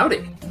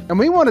 Howdy. And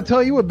we want to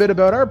tell you a bit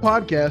about our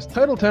podcast,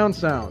 Titletown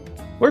Sound.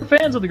 We're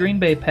fans of the Green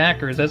Bay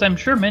Packers, as I'm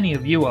sure many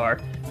of you are,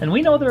 and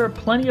we know there are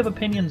plenty of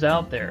opinions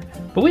out there,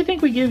 but we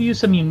think we give you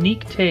some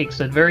unique takes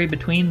that vary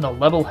between the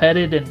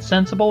level-headed and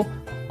sensible,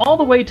 all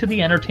the way to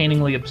the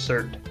entertainingly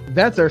absurd.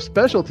 That's our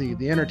specialty,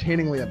 the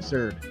entertainingly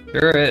absurd.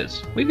 Sure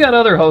is. We've got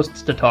other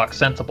hosts to talk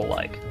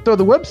sensible-like. So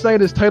the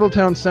website is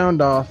Titletown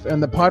Sound Off,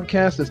 and the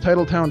podcast is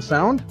Titletown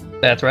Sound?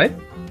 That's right.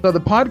 So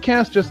the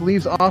podcast just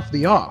leaves off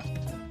the off?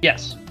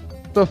 Yes.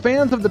 So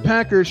fans of the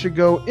Packers should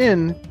go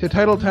in to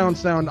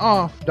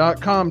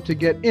TitletownSoundoff.com to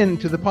get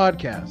into the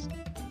podcast.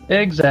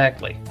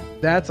 Exactly.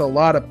 That's a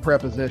lot of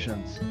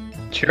prepositions.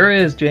 Sure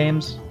is,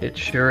 James. It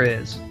sure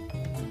is.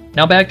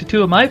 Now back to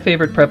two of my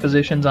favorite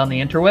prepositions on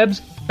the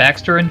interwebs,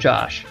 Baxter and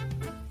Josh.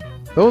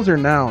 Those are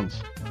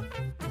nouns.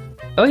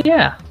 Oh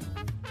yeah.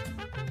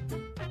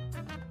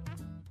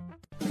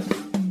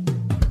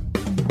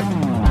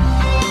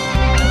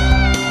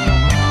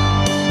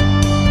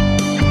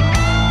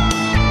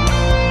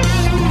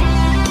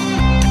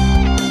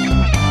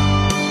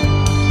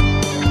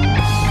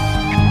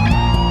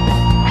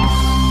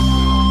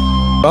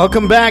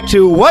 Welcome back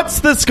to What's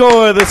the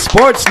Score, the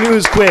sports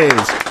news quiz.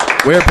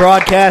 We're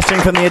broadcasting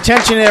from the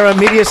Attention Era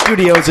Media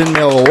Studios in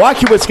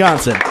Milwaukee,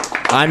 Wisconsin.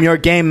 I'm your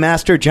game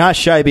master, Josh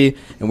Scheibe,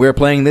 and we're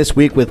playing this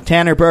week with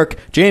Tanner Burke,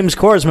 James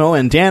Corsmo,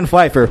 and Dan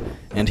Pfeiffer.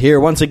 And here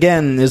once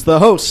again is the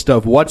host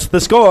of What's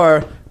the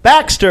Score,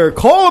 Baxter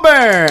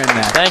Colburn.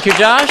 Thank you,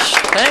 Josh.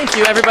 Thank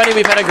you, everybody.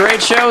 We've had a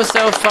great show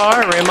so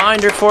far. A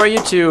reminder for you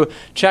to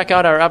check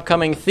out our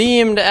upcoming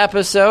themed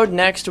episode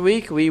next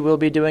week. We will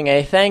be doing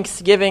a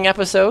Thanksgiving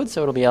episode,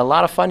 so it'll be a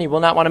lot of fun. You will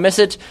not want to miss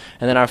it.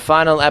 And then our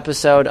final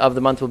episode of the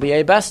month will be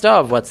a best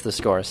of What's the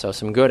Score. So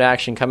some good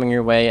action coming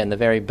your way, and the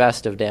very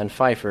best of Dan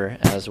Pfeiffer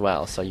as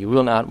well. So you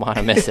will not want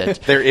to miss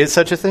it. There is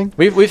such a thing?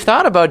 We've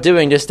thought about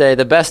doing just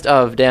the best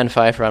of Dan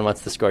Pfeiffer on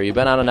What's the Score. You've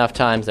been on enough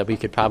times that we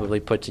could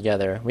probably put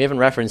together. We haven't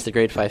referenced the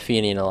Great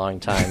Fifini in a long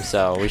time,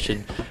 so we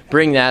should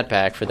bring that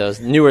back for those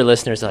newer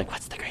listeners. Like,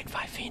 what's the Great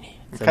Fifini?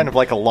 It's kind of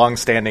like a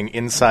long-standing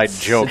inside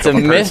joke. It's a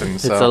myth. Person,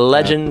 it's a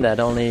legend that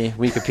only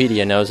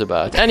Wikipedia knows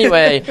about.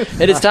 Anyway,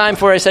 it is time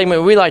for a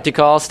segment we like to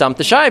call Stump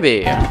the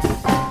Scheibe.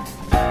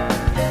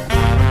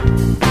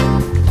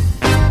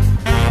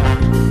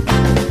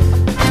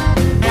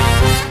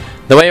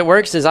 The way it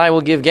works is I will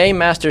give Game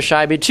Master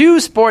Scheibe two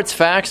sports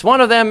facts. One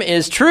of them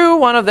is true,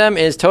 one of them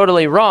is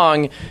totally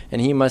wrong,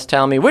 and he must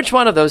tell me which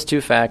one of those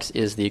two facts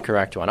is the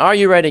correct one. Are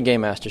you ready,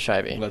 Game Master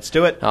Scheibe? Let's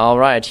do it. All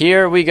right,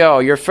 here we go.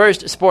 Your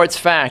first sports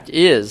fact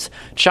is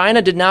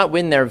China did not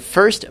win their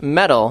first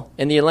medal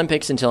in the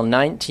Olympics until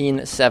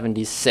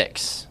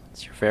 1976.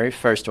 That's your very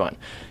first one.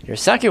 Your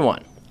second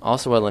one,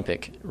 also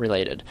Olympic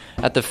related.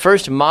 At the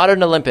first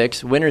modern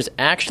Olympics, winners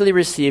actually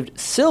received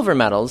silver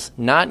medals,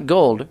 not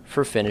gold,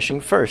 for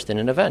finishing first in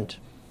an event.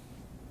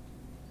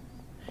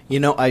 You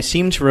know, I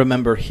seem to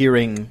remember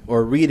hearing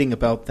or reading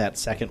about that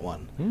second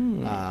one.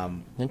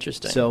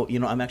 Interesting. So,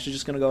 I'm actually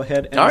just going to go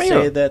ahead and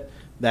say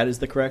that is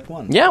the correct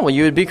one. Yeah, well,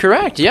 you would be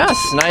correct. Yes,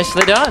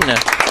 nicely done.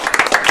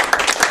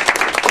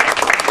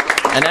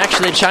 And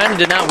actually, China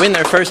did not win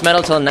their first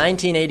medal until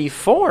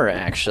 1984,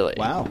 actually.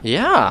 Wow.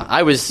 Yeah,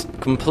 I was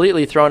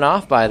completely thrown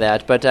off by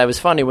that, but it was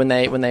funny, when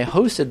they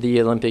hosted the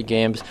Olympic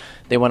Games,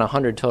 they won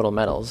 100 total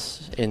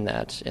medals in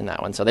that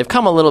one. So they've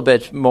come a little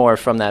bit more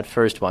from that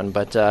first one,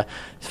 but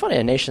it's funny,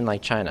 a nation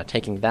like China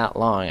taking that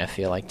long, I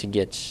feel like, to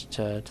get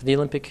to the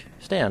Olympic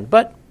stand.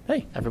 But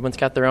hey, everyone's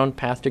got their own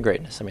path to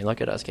greatness. I mean, look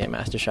at us, Game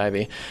Master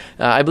Scheibe.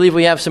 I believe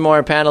we have some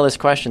more panelist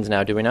questions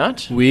now, do we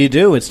not? We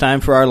do. It's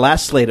time for our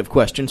last slate of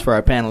questions for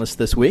our panelists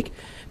this week.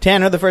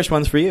 Tanner, the first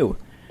one's for you.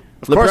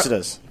 Of course it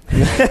is.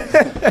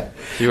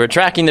 You were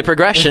tracking the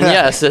progression.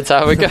 Yes, that's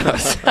how it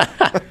goes.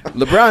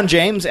 LeBron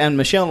James and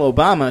Michelle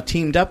Obama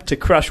teamed up to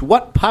crush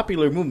what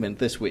popular movement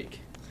this week?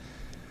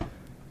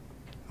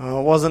 It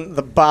wasn't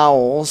the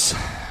bowels.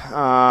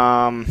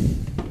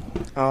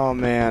 Oh,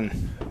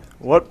 man.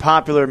 What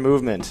popular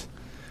movement?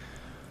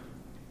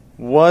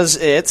 Was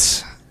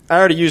it... I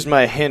already used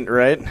my hint,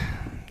 right?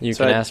 You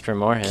can ask for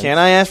more hints. Can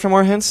I ask for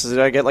more hints? Did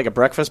I get like a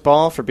breakfast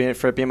ball for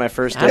it being my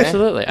first day?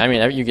 Absolutely. I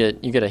mean, you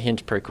get a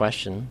hint per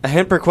question. A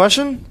hint per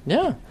question?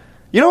 Yeah.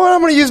 You know what?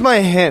 I'm going to use my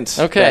hint.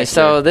 Okay,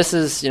 so this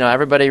is,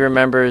 everybody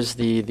remembers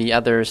the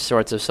other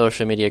sorts of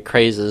social media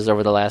crazes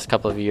over the last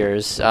couple of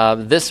years.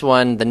 This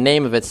one, the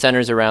name of it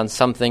centers around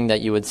something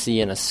that you would see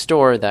in a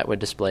store that would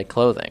display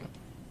clothing.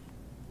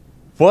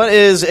 What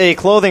is a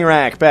clothing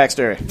rack,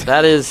 Baxter?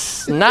 That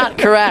is not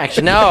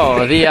correct.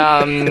 No, the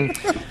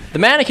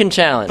mannequin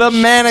challenge. The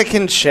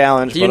mannequin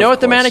challenge. Do you know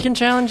what the mannequin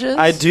challenge is?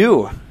 I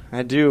do.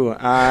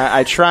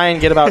 I try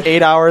and get about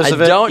 8 hours of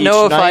it. I don't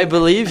know if night. I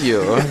believe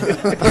you.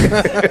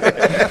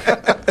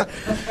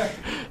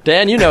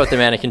 Dan, you know what the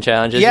mannequin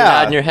challenge is. Yeah. You're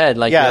nodding your head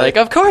you're like,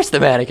 of course the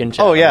mannequin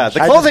challenge. Oh, yeah. The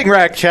clothing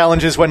rack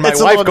challenge is when my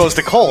wife goes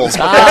to Kohl's.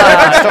 No,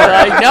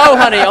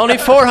 honey, only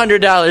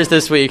 $400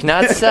 this week,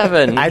 not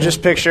 $7. I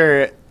just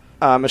picture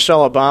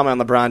Michelle Obama and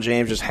LeBron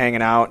James just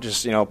hanging out,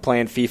 just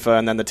playing FIFA,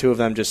 and then the two of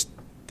them just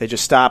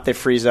stop, they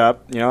freeze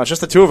up. It's just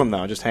the two of them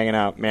though, just hanging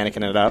out,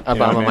 mannequinning it up.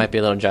 Obama might be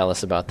a little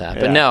jealous about that,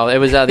 but no, it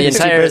was the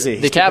entire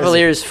busy. The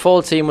Cavaliers'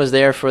 full team was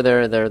there for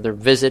their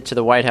visit to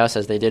the White House,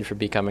 as they did for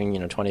becoming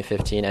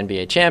 2015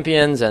 NBA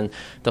champions, and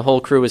the whole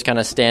crew was kind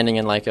of standing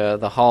in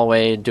the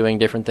hallway doing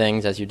different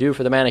things as you do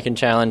for the mannequin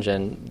challenge,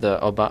 and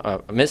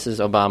Mrs.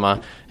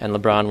 Obama and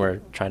LeBron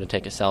were trying to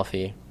take a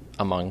selfie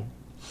among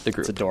the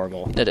group. It's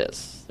adorable. It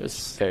is. It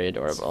was very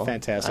adorable. It's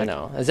fantastic. I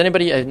know. Has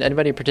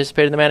anybody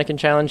participated in the mannequin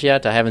challenge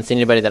yet? I haven't seen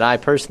anybody that I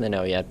personally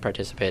know yet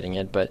participating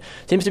in it, but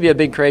it seems to be a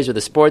big craze with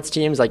the sports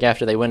teams. Like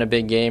after they win a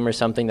big game or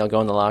something, they'll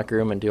go in the locker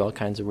room and do all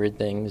kinds of weird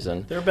things.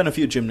 And there have been a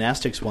few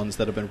gymnastics ones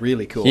that have been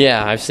really cool.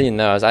 Yeah, I've seen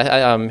those.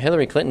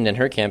 Hillary Clinton and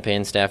her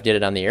campaign staff did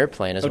it on the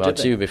airplane as well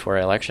too before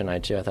election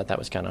night too. I thought that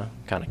was kind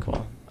of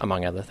cool,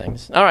 among other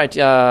things. All right,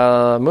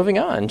 moving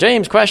on.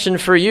 James, question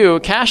for you.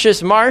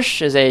 Cassius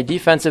Marsh is a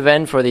defensive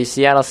end for the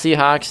Seattle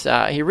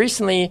Seahawks. He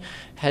recently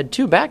had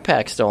 2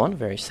 backpacks stolen, a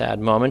very sad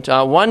moment.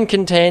 One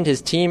contained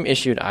his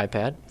team-issued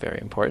iPad, very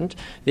important.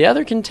 The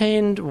other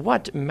contained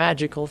what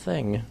magical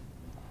thing?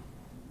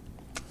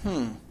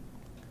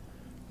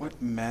 What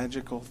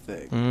magical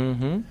thing?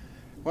 Mm-hmm.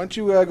 Why don't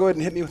you go ahead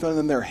and hit me with one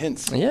of their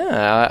hints?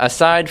 Yeah,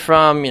 aside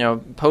from,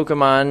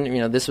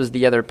 Pokemon, this was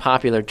the other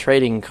popular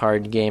trading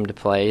card game to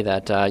play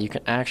that you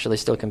can actually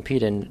still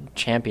compete in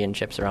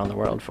championships around the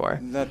world for.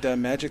 Is that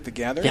Magic the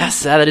Gathering?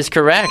 Yes, that is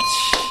correct.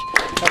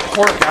 That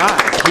poor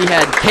guy. He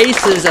had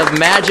cases of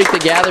Magic the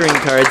Gathering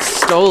cards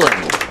stolen.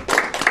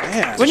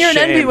 Man, When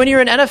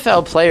you're an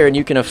NFL player and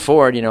you can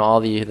afford,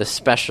 all the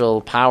special,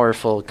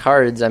 powerful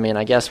cards,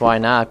 I guess why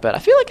not? But I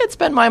feel like I'd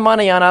spend my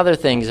money on other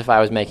things if I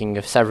was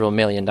making several $1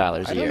 million a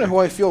year. I don't know who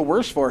I feel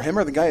worse for, him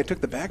or the guy who took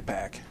the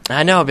backpack.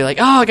 I know. I'd be like,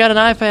 I got an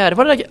iPad.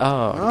 What did I get?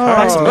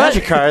 Cards.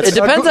 Magic cards. It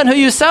depends on who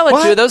you sell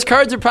it to. Those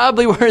cards are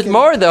probably worth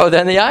more, though,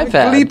 than the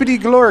iPad. Bleepity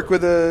Glork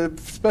with a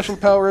special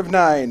power of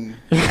 9.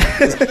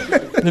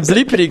 The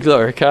Bleepity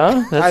Glork,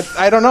 huh?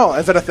 I don't know.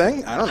 Is that a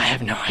thing? I don't know. I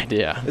have no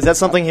idea. Is that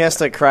something he has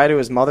to cry to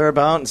his mother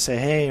about and say,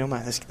 hey,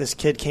 this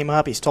kid came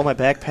up, he stole my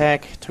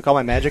backpack, took all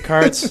my Magic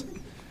cards?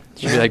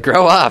 You'd be like,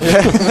 grow up.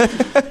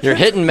 You're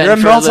hitting men. You're a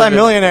for living.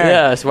 multi-millionaire.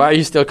 Yes. Why are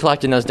you still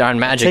collecting those darn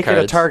Magic cards?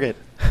 Take it to Target.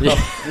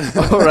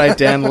 All right,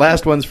 Dan,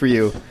 last one's for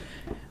you.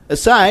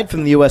 Aside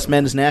from the U.S.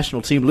 men's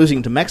national team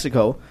losing to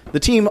Mexico, the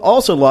team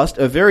also lost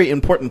a very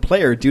important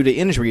player due to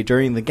injury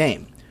during the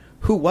game.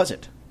 Who was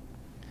it?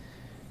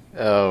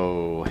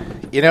 Oh,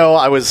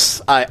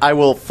 I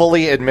will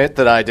fully admit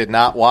that I did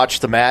not watch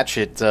the match.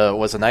 It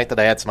was a night that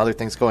I had some other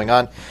things going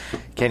on.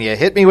 Can you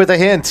hit me with a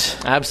hint?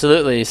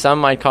 Absolutely. Some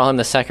might call him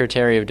the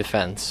Secretary of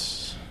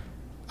Defense.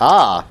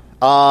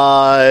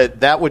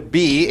 That would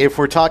be if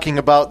we're talking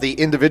about the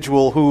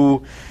individual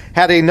who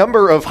had a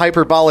number of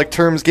hyperbolic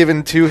terms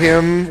given to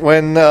him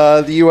when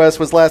the U.S.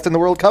 was last in the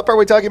World Cup. Are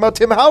we talking about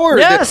Tim Howard?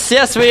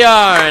 Yes, we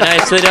are.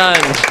 Nicely done.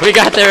 We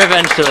got there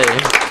eventually.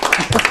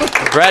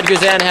 Brad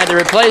Guzan had to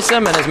replace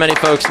him, and as many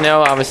folks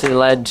know, obviously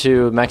led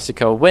to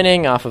Mexico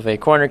winning off of a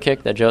corner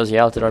kick that Josie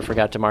Altidore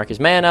forgot to mark his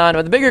man on.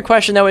 But the bigger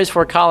question, though, is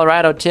for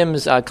Colorado,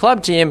 Tim's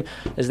club team,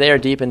 as they are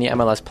deep in the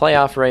MLS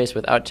playoff race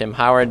without Tim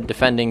Howard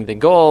defending the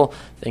goal.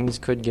 Things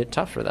could get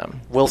tough for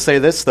them. We'll say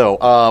this, though.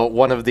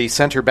 One of the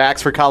center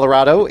backs for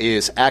Colorado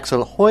is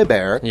Axel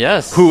Højbjerg,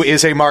 yes, who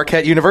is a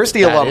Marquette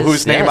University alum,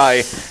 whose name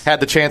I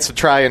had the chance to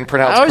try and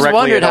pronounce correctly. I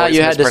always wondered how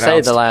you had to say the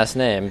mispronounced. last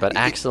name, but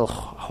Axel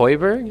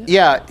Højbjerg?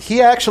 Yeah,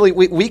 he actually,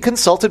 we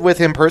consulted with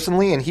him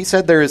personally, and he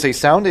said there is a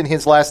sound in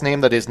his last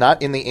name that is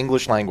not in the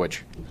English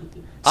language.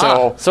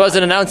 So as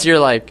an announcer, you're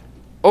like,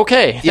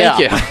 okay, thank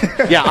you.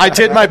 Yeah, I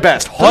did my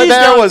best.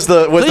 Højbjerg was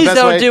the best way. Please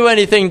don't do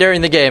anything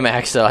during the game,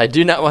 Axel. I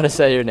do not want to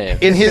say your name.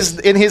 In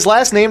his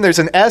last name, there's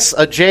an S,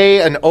 a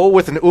J, an O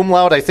with an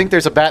umlaut. I think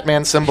there's a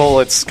Batman symbol.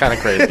 It's kind of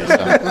crazy.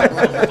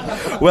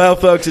 So. Well,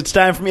 folks, it's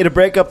time for me to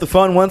break up the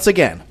fun once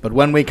again. But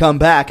when we come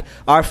back,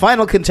 our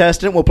final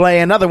contestant will play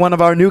another one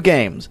of our new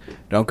games.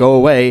 Don't go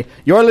away.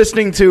 You're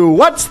listening to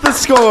What's the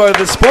Score?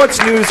 The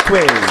Sports News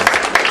Quiz.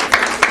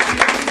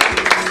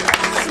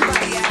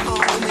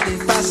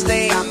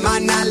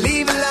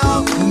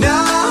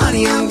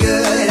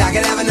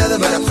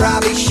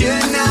 Probably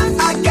should not.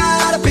 I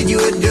gotta pin you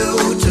a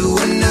due to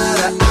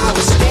another. I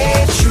will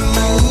stay true.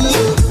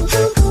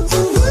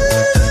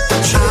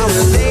 I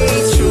will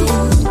stay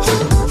true.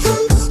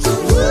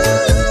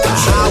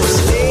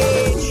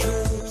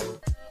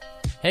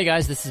 Hey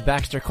guys, this is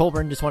Baxter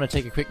Colburn. Just want to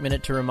take a quick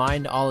minute to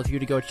remind all of you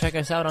to go check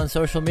us out on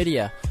social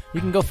media. You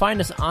can go find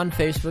us on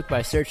Facebook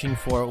by searching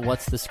for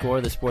What's the Score,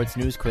 the Sports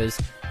News Quiz.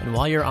 And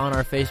while you're on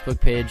our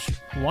Facebook page,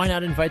 why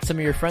not invite some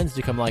of your friends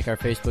to come like our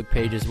Facebook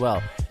page as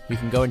well? You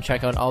can go and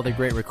check out all the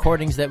great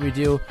recordings that we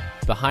do,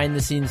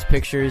 behind-the-scenes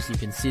pictures. You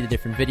can see the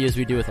different videos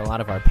we do with a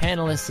lot of our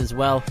panelists as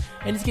well,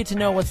 and just get to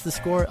know What's the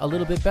Score a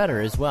little bit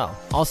better as well.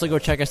 Also, go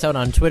check us out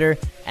on Twitter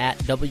at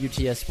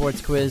WTS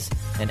Sports Quiz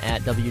and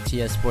at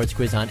WTS Sports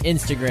Quiz on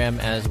Instagram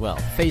as well.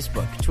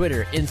 Facebook,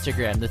 Twitter,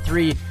 Instagram, the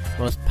three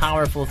most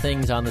powerful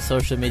things on the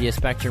social media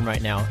spectrum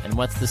right now, and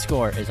What's the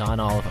Score is on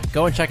all of them.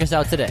 Go and check us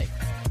out today.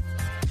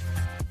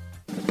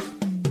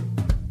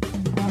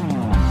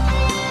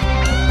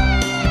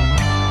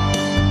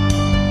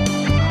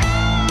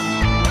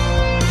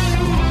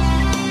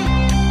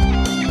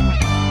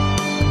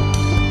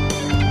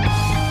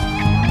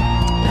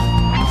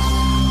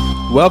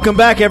 Welcome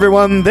back,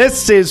 everyone.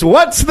 This is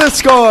What's the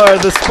Score,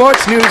 the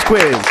Sports News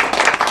Quiz.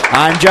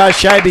 I'm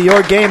Josh Scheibe,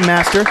 your game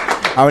master.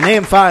 Our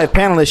Name 5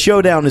 panelist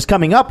showdown is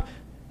coming up.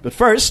 But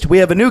first, we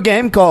have a new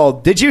game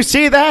called Did You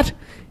See That?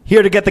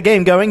 Here to get the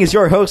game going is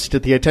your host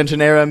at the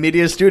Attention Era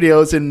Media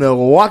Studios in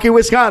Milwaukee,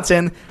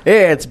 Wisconsin.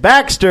 It's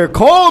Baxter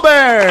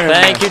Colburn.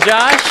 Thank you,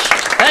 Josh.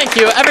 Thank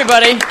you,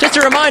 everybody. Just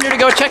a reminder to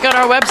go check out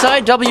our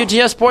website,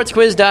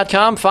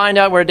 WTSSportsQuiz.com. Find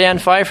out where Dan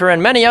Pfeiffer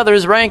and many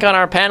others rank on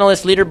our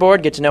panelist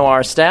leaderboard. Get to know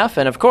our staff.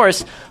 And, of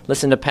course,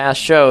 listen to past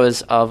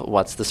shows of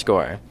What's the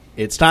Score.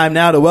 It's time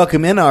now to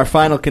welcome in our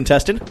final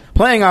contestant.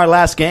 Playing our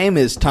last game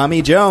is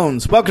Tommy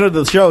Jones. Welcome to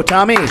the show,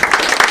 Tommy.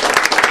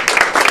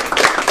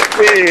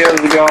 Hey, how's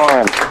it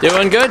going?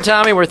 Doing good,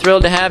 Tommy. We're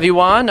thrilled to have you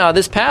on.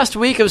 This past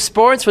week of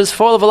sports was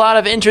full of a lot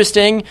of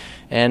interesting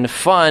and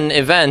fun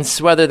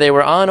events, whether they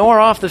were on or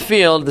off the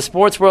field. The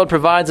sports world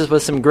provides us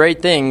with some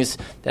great things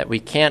that we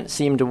can't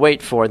seem to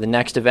wait for the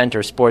next event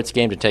or sports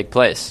game to take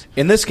place.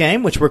 In this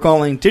game, which we're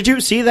calling Did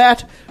You See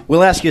That?,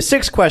 we'll ask you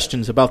 6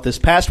 questions about this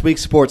past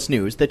week's sports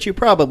news that you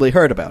probably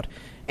heard about.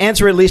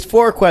 Answer at least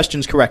 4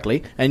 questions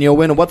correctly, and you'll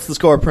win a What's the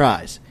Score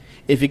prize.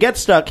 If you get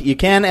stuck, you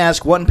can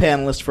ask one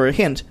panelist for a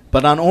hint,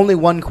 but on only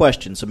one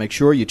question, so make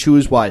sure you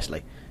choose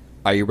wisely.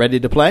 Are you ready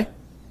to play?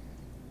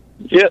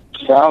 Yep,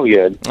 sound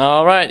good.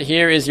 All right,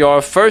 here is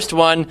your first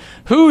one.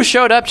 Who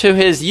showed up to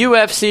his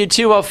UFC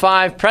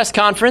 205 press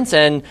conference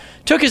and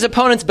took his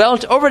opponent's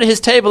belt over to his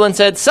table and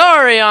said,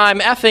 "Sorry, I'm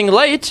effing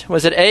late"?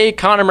 Was it A,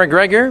 Conor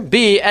McGregor,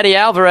 B, Eddie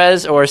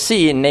Alvarez, or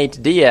C,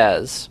 Nate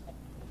Diaz?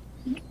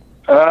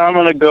 I'm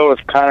going to go with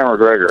Conor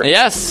McGregor.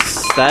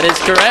 Yes, that is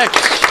correct.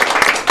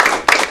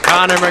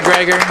 Conor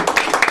McGregor.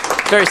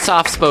 Very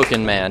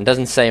soft-spoken man.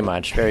 Doesn't say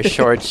much. Very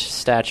short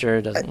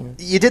stature.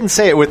 Doesn't. You didn't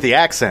say it with the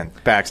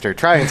accent, Baxter.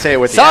 Try and say it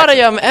with the accent.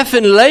 Sorry, I'm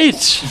effing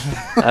late.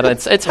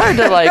 It's hard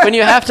to, when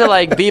you have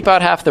to, beep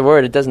out half the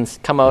word, it doesn't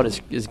come out as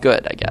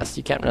good, I guess.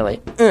 You can't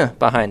really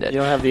behind it. You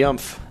don't have the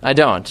umph. I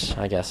don't,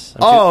 I guess.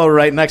 All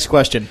right, next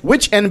question.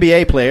 Which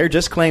NBA player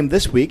just claimed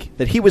this week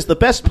that he was the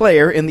best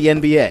player in the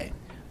NBA?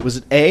 Was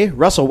it A,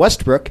 Russell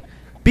Westbrook,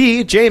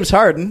 B, James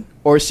Harden,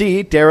 or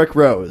C, Derrick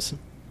Rose?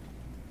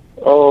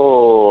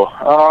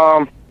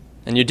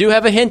 And you do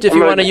have a hint if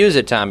you want to use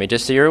it, Tommy,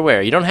 just so you're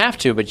aware. You don't have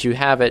to, but you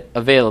have it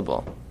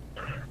available.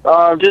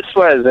 Just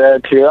what is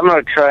that, too? I'm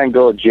going to try and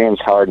go with James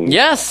Harden.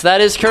 Yes, that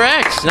is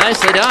correct.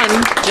 Nicely done.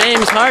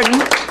 James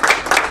Harden.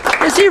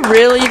 Is he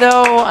really,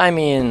 though? I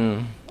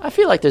mean, I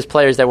feel like there's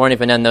players that weren't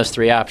even in those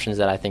 3 options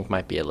that I think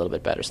might be a little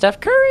bit better. Steph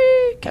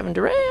Curry, Kevin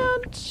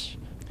Durant.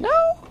 No?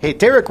 Hey,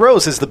 Derrick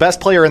Rose is the best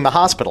player in the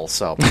hospital,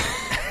 so...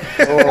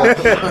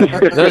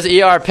 Those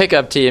ER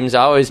pickup teams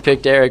always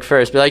pick Derrick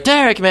first. Be like,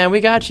 Derrick, man, we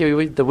got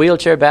you. The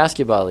wheelchair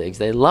basketball leagues,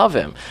 they love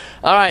him.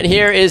 All right,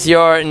 here is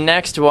your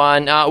next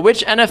one.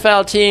 Which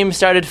NFL team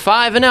started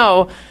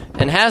 5-0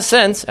 and has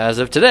since, as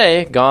of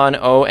today, gone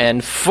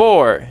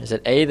 0-4? Is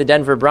it A, the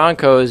Denver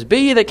Broncos,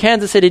 B, the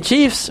Kansas City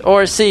Chiefs,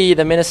 or C,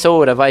 the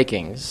Minnesota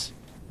Vikings?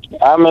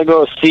 I'm going to go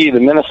with C, the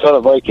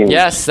Minnesota Vikings.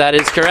 Yes, that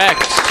is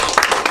correct.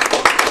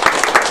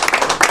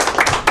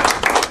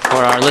 For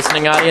our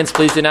listening audience,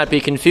 please do not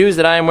be confused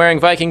that I am wearing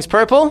Vikings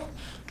purple.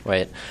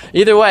 Wait.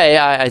 Either way,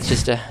 it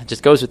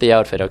just goes with the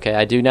outfit, okay?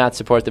 I do not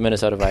support the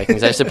Minnesota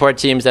Vikings. I support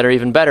teams that are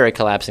even better at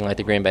collapsing, like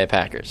the Green Bay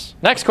Packers.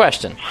 Next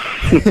question.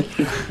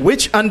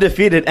 Which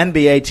undefeated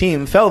NBA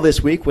team fell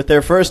this week with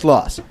their first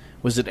loss?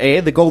 Was it A,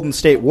 the Golden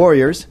State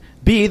Warriors,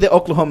 B, the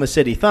Oklahoma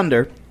City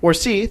Thunder, or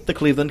C, the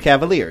Cleveland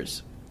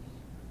Cavaliers?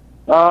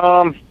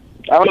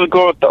 I'm going to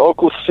go with the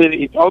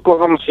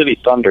Oklahoma City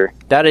Thunder.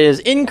 That is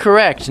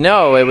incorrect.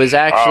 No, it was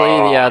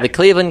actually the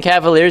Cleveland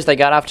Cavaliers. They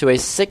got off to a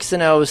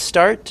 6-0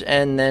 start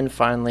and then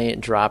finally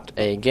dropped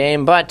a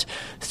game, but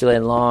still a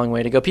long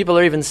way to go. People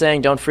are even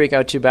saying don't freak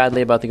out too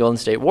badly about the Golden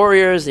State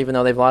Warriors, even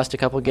though they've lost a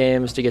couple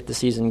games to get the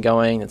season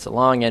going. It's a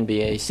long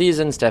NBA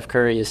season. Steph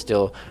Curry is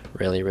still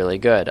really, really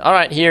good. All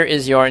right, here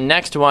is your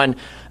next one.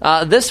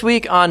 This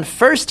week on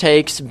First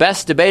Take's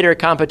Best Debater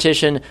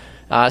competition,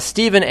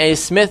 Stephen A.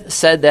 Smith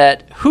said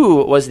that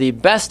who was the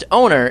best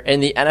owner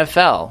in the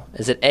NFL?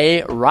 Is it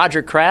A,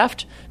 Roger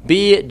Kraft,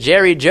 B,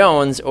 Jerry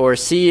Jones, or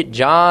C,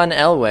 John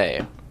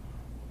Elway?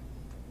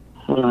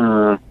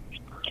 I'm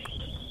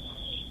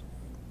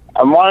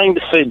wanting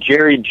to say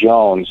Jerry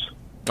Jones.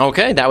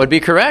 Okay, that would be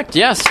correct.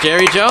 Yes,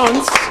 Jerry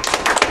Jones.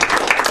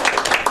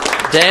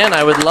 Dan,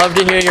 I would love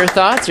to hear your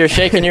thoughts. You're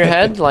shaking your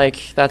head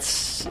like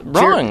that's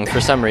wrong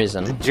for some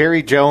reason.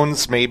 Jerry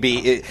Jones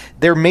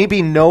there may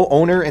be no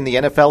owner in the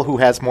NFL who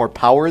has more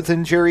power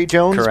than Jerry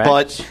Jones, Correct.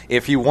 But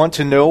if you want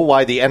to know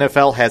why the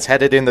NFL has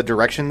headed in the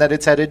direction that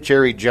it's headed,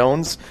 Jerry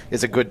Jones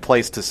is a good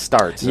place to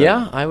start. So.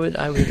 Yeah, I would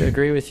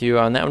agree with you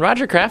on that one.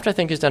 Roger Kraft, I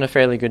think, has done a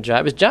fairly good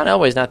job. John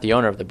Elway's not the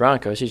owner of the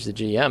Broncos. He's the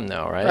GM,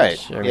 though, right?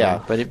 Right, I mean,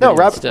 yeah.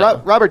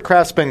 But Robert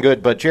Kraft's been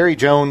good, but Jerry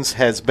Jones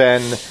has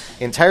been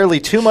entirely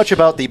too much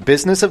about the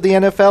business of the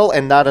NFL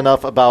and not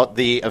enough about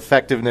the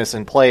effectiveness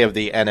and play of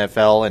the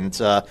NFL.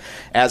 And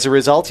as a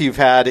result,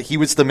 he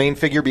was the main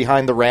figure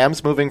behind the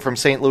Rams moving from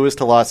St. Louis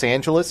to Los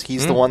Angeles.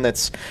 He's the one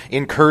that's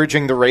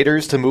encouraging the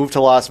Raiders to move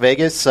to Las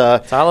Vegas.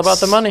 It's all about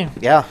the money.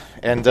 Yeah,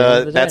 and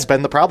that's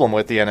been the problem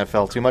with the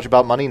NFL. Too much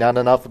about money, not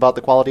enough about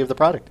the quality of the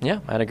product.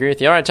 Yeah, I'd agree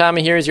with you. All right,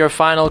 Tommy, here's your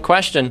final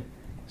question.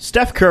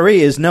 Steph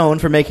Curry is known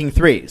for making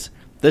threes.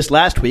 This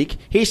last week,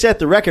 he set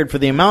the record for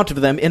the amount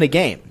of them in a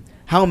game.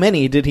 How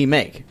many did he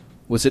make?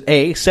 Was it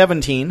A,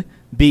 17,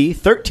 B,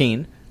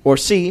 13, or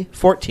C,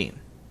 14?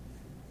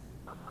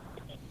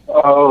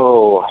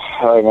 Oh,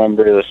 I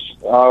remember this.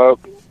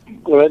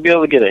 Would I be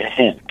able to get a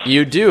hint?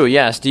 You do,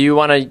 yes. Do you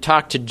want to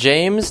talk to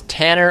James,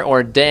 Tanner,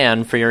 or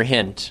Dan for your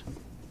hint?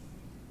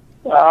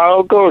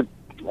 I'll go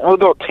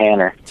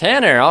Tanner.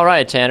 Tanner, all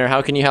right, Tanner.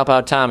 How can you help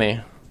out Tommy?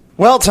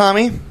 Well,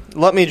 Tommy,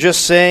 let me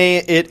just say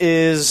it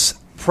is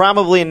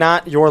probably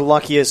not your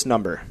luckiest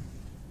number.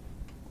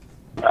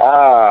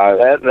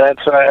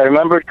 That's right. I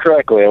remembered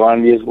correctly. I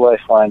wanted to use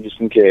Lifeline just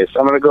in case.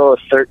 I'm going to go with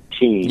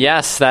 13.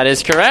 Yes, that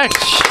is correct.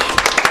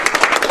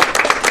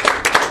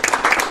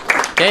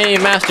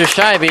 Game Master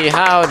Scheibe,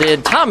 how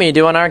did Tommy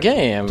do in our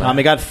game?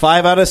 Tommy got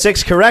 5 out of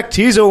 6 correct.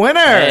 He's a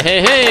winner.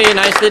 Hey,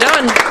 nicely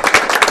done.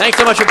 Thanks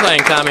so much for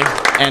playing, Tommy.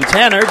 And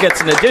Tanner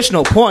gets an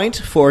additional point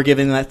for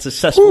giving that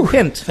successful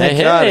hint.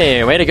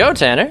 Hey, way to go,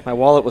 Tanner. My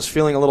wallet was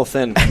feeling a little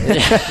thin.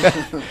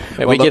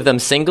 Wait, we give them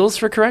singles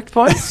for correct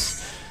points?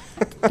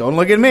 Don't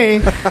look at me.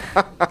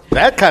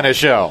 That kind of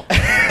show.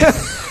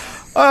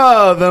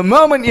 Oh, the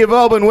moment you've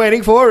all been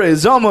waiting for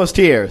is almost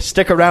here.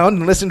 Stick around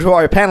and listen to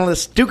our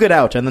panelists duke it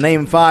out in the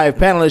Name 5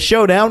 Panelist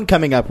Showdown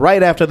coming up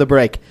right after the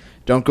break.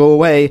 Don't go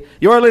away.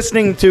 You're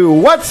listening to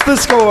What's the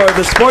Score?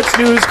 The Sports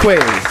News Quiz.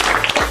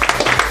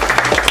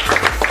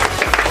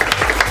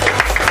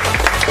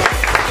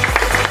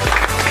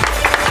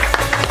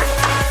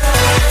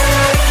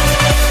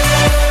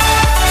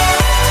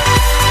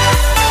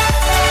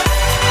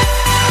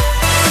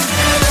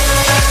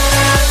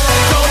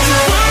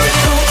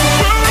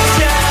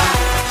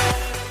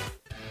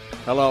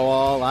 Hello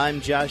all, I'm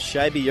Josh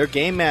Scheibe, your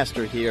game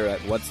master here at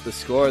What's the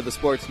Score? The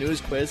Sports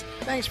News Quiz.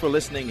 Thanks for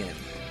listening in.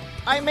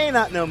 I may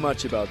not know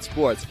much about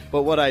sports,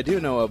 but what I do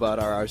know about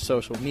are our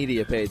social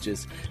media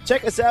pages.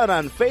 Check us out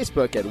on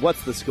Facebook at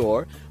What's the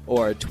Score,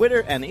 or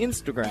Twitter and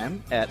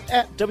Instagram at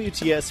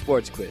WTS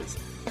Sports Quiz.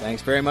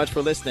 Thanks very much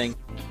for listening.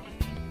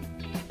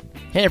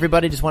 Hey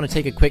everybody, just want to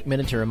take a quick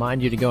minute to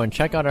remind you to go and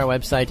check out our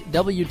website,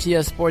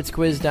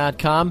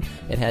 WTSSportsQuiz.com.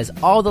 It has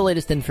all the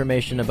latest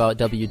information about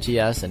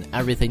WTS and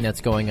everything that's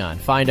going on.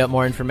 Find out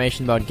more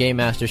information about Game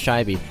Master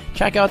Scheibe.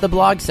 Check out the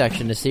blog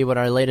section to see what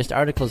our latest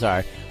articles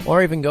are.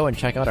 Or even go and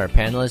check out our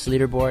panelist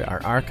leaderboard,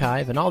 our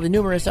archive, and all the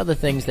numerous other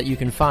things that you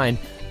can find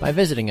by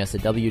visiting us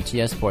at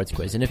WTS Sports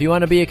Quiz. And if you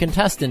want to be a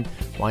contestant,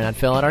 why not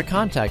fill out our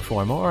contact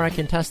form or our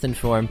contestant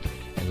form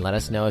and let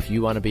us know if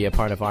you want to be a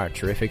part of our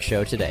terrific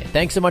show today.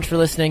 Thanks so much for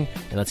listening,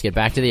 and let's get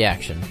back to the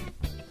action.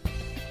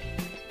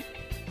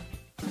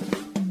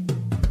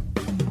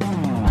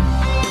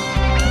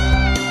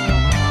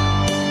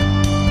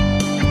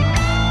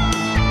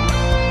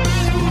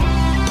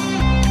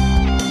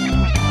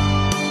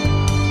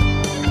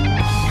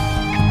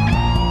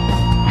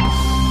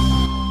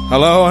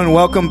 Hello and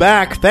welcome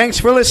back. Thanks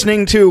for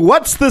listening to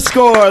What's the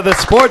Score? The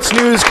Sports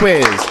News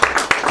Quiz.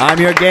 I'm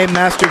your game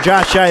master,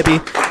 Josh Scheibe.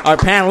 Our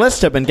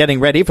panelists have been getting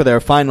ready for their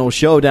final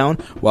showdown.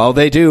 While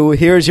they do,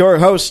 here's your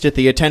host at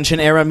the Attention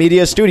Era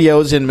Media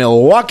Studios in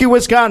Milwaukee,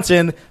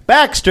 Wisconsin,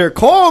 Baxter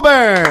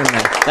Colburn.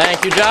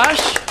 Thank you,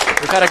 Josh.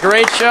 We've had a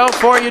great show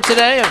for you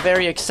today, a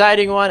very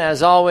exciting one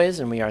as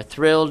always, and we are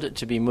thrilled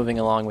to be moving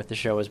along with the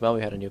show as well.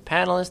 We had a new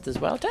panelist as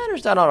well.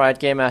 Tanner's done all right,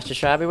 Game Master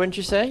Scheibe, wouldn't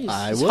you say? He's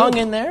hung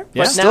in there.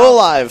 Yeah. But Still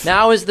alive.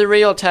 Now is the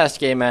real test,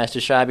 Game Master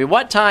Scheibe.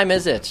 What time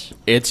is it?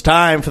 It's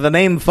time for the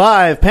Name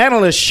 5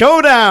 Panelist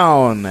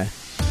Showdown.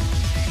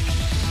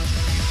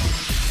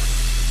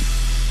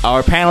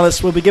 Our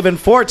panelists will be given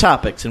 4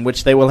 topics in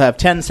which they will have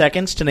 10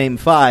 seconds to name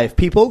 5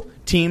 people,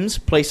 teams,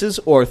 places,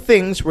 or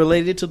things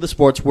related to the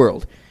sports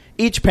world.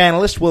 Each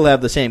panelist will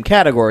have the same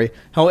category,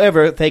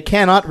 however, they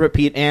cannot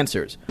repeat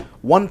answers.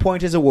 1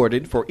 point is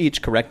awarded for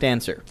each correct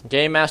answer.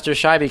 Game Master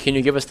Scheibe, can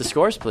you give us the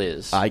scores,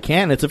 please? I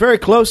can. It's a very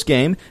close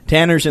game.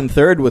 Tanner's in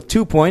third with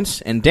 2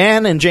 points, and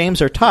Dan and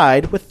James are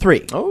tied with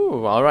 3.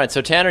 Oh, all right.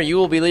 So, Tanner, you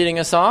will be leading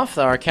us off.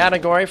 Our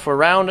category for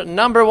round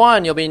number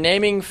 1, you'll be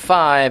naming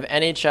 5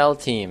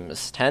 NHL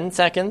teams. 10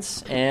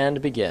 seconds,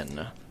 and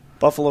begin.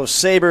 Buffalo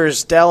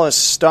Sabres, Dallas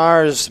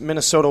Stars,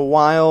 Minnesota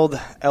Wild,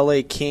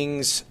 LA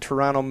Kings,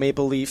 Toronto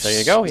Maple Leafs. There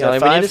you go. Is All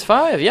that we need 5? is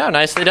 5. Yeah,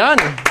 nicely done.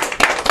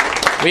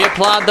 We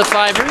applaud the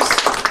fivers.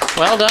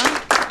 Well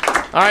done.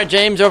 All right,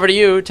 James, over to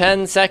you.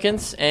 10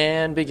 seconds,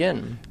 and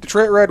begin.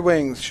 Detroit Red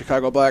Wings,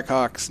 Chicago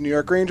Blackhawks, New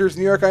York Rangers,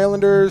 New York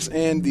Islanders,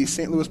 and the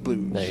St. Louis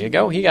Blues. There you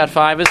go. He got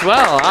 5 as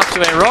well. Off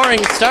to a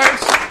roaring start.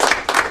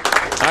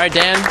 All right,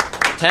 Dan,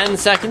 10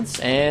 seconds,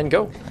 and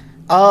go.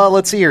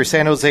 Let's see here.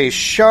 San Jose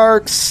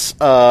Sharks,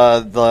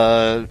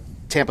 the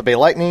Tampa Bay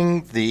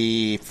Lightning,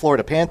 the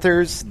Florida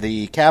Panthers,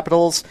 the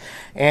Capitals,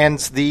 and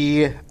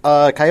the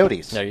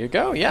Coyotes. There you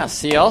go. Yes,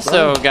 he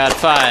also got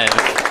 5.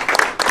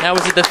 Now,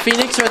 was it the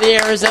Phoenix or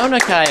the Arizona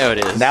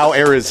Coyotes? Now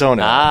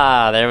Arizona.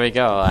 Ah, there we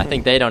go. I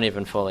think they don't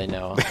even fully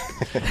know.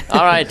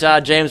 All right,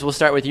 James, we'll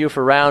start with you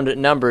for round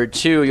number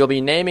 2. You'll be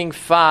naming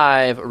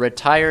 5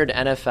 retired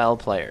NFL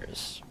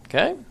players.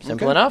 Okay?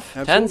 Simple enough.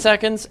 Absolutely. 10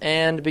 seconds,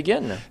 and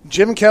begin.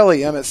 Jim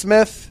Kelly, Emmett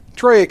Smith,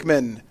 Troy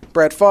Aikman,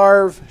 Brett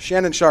Favre,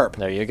 Shannon Sharp.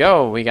 There you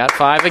go. We got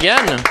 5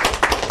 again.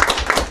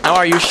 Now,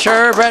 are you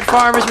sure Brett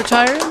Favre is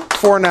retired?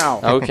 For now.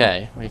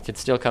 Okay. We could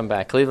still come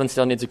back. Cleveland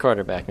still needs a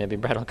quarterback. Maybe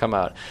Brett will come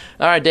out.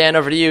 All right, Dan,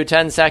 over to you.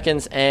 10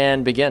 seconds,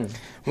 and begin.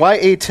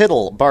 Y.A.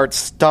 Tittle, Bart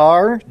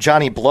Starr,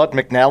 Johnny Blood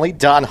McNally,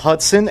 Don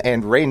Hudson,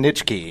 and Ray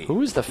Nitschke. Who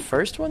was the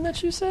first one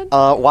that you said?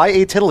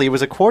 Y.A. Tittle, he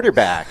was a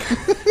quarterback.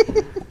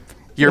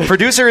 Your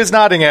producer is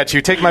nodding at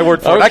you. Take my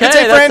word for it. I can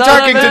say Fran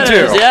Tarkington,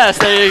 too. Yes,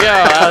 there you go.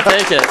 I'll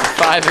take it.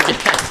 5 again.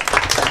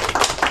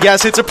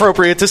 Yes, it's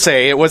appropriate to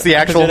say it was the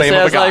actual name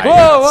of the guy. Like,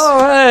 whoa,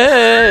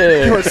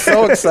 hey. You were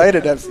so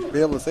excited to be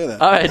able to say that.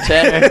 All right,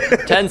 Tanner.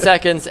 10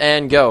 seconds,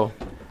 and go.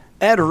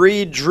 Ed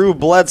Reed, Drew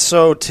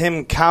Bledsoe,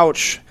 Tim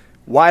Couch,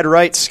 wide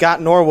right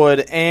Scott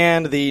Norwood,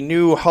 and the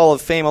new Hall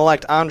of Fame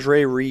elect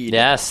Andre Reed.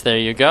 Yes, there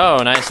you go.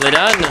 Nicely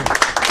done.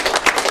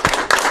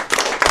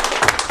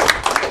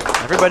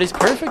 Everybody's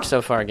perfect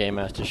so far, Game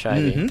Master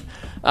Scheibe.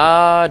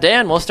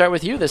 Dan, we'll start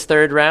with you this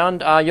third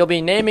round. You'll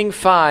be naming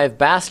 5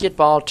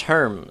 basketball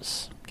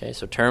terms. Okay,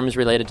 so terms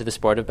related to the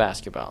sport of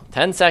basketball.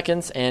 10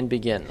 seconds, and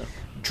begin.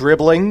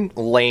 Dribbling,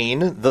 lane,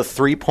 the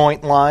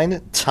 3-point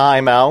line,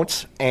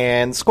 timeout,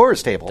 and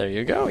scores table. There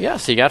you go.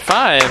 Yes, you got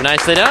 5.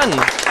 Nicely done.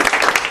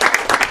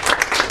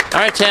 All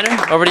right,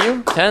 Tanner, over to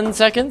you. 10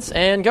 seconds,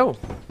 and go.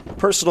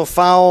 Personal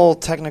foul,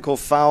 technical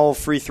foul,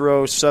 free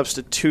throw,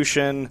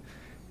 substitution,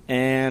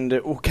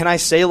 and can I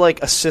say,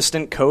 like,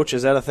 assistant coach?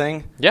 Is that a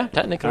thing? Yeah,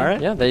 technically. All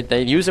right. Yeah,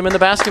 they use them in the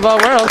basketball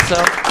world, so.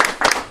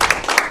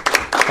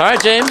 All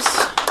right, James.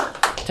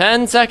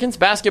 10 seconds,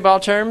 basketball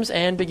terms,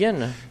 and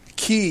begin.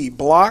 Key,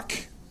 block,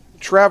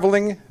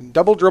 traveling,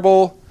 double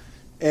dribble,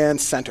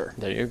 and center.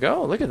 There you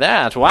go. Look at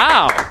that.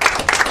 Wow.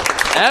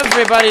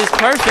 Everybody's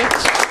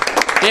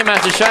perfect. Game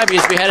Master Scheibe,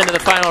 as we head into the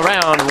final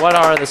round, what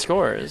are the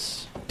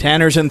scores?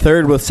 Tanner's in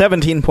third with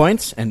 17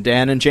 points, and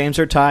Dan and James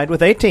are tied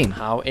with 18.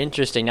 How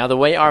interesting. Now, the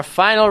way our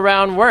final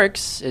round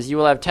works is you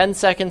will have 10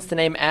 seconds to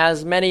name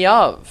as many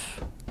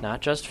of, not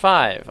just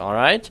 5, all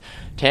right?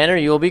 Tanner,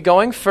 you will be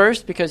going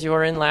first because you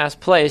are in last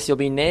place. You'll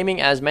be naming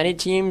as many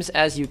teams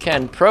as you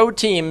can, pro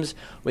teams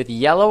with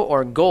yellow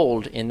or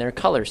gold in their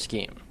color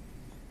scheme.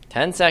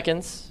 10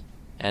 seconds,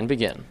 and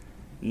begin.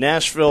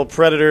 Nashville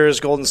Predators,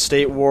 Golden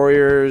State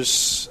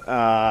Warriors,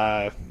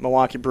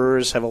 Milwaukee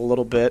Brewers have a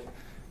little bit.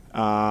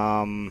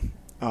 Oh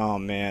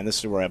man, this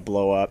is where I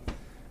blow up.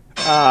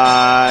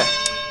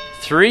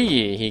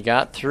 3. He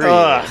got 3.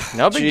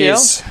 No big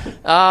geez.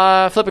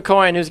 deal. Flip a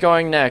coin. Who's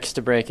going next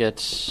to break it?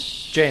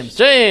 James.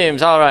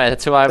 James. All right.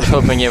 That's who I was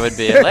hoping it would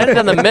be. It landed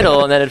in the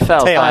middle, and then it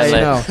fell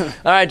finally. All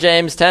right,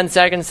 James. 10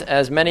 seconds.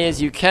 As many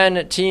as you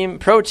can.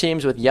 Pro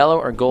teams with yellow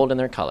or gold in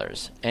their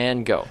colors.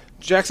 And go.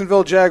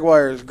 Jacksonville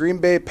Jaguars, Green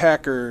Bay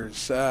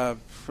Packers,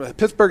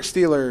 Pittsburgh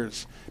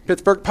Steelers,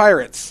 Pittsburgh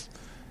Pirates.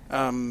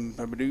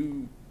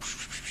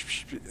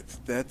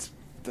 That's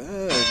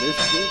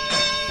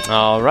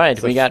all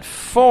right, we got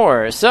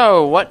 4.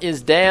 So, what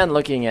is Dan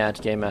looking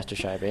at, Game Master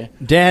Scheibe?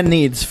 Dan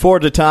needs 4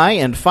 to tie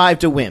and 5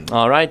 to win.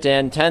 All right,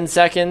 Dan, 10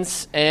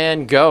 seconds,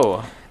 and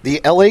go.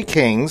 The LA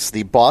Kings,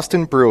 the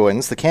Boston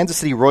Bruins, the Kansas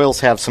City Royals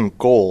have some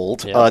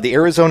gold. Yep. The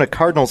Arizona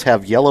Cardinals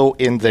have yellow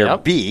in their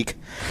beak.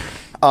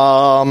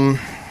 That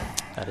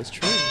is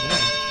true.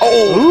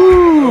 Yeah.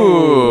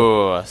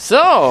 Ooh.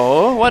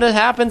 So, what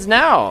happens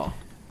now?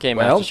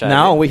 Well,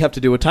 now we have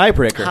to do a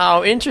tiebreaker.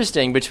 How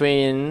interesting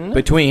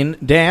between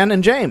Dan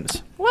and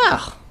James.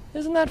 Wow,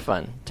 isn't that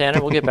fun?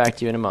 Tanner, we'll get back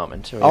to you in a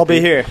moment. I'll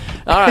be here.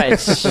 All right.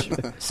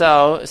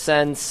 So,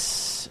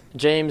 since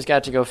James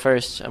got to go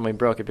first and we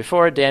broke it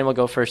before, Dan will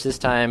go first this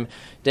time.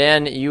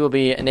 Dan, you will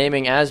be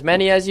naming as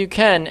many as you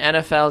can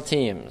NFL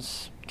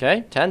teams.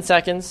 Okay, 10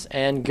 seconds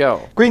and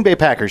go. Green Bay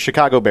Packers,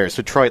 Chicago Bears,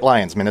 Detroit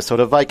Lions,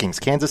 Minnesota Vikings,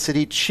 Kansas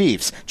City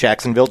Chiefs,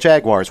 Jacksonville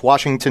Jaguars,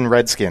 Washington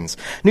Redskins,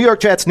 New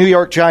York Jets, New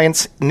York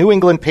Giants, New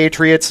England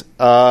Patriots,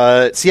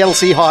 Seattle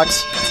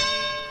Seahawks.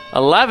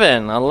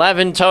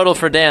 11 total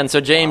for Dan. So,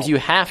 James, you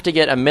have to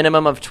get a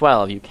minimum of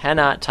 12. You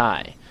cannot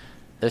tie.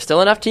 There's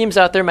still enough teams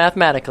out there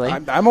mathematically.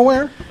 I'm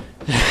aware.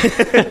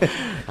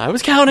 I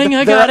was counting.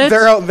 I got it.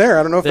 They're out there.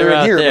 I don't know if they're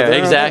in here. There. But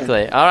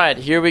Exactly. All right,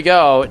 here we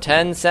go.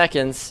 10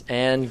 seconds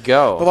and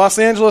go. The Los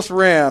Angeles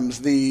Rams,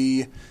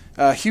 the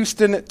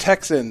Houston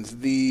Texans,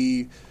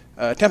 the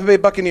Tampa Bay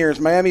Buccaneers,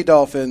 Miami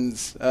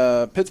Dolphins,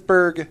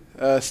 Pittsburgh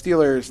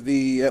Steelers,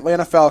 the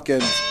Atlanta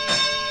Falcons.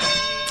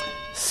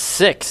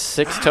 Six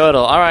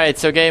total. All right,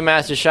 so Game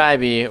Master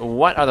Scheibe,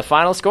 what are the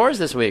final scores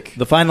this week?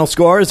 The final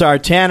scores are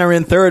Tanner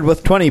in third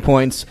with 20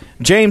 points,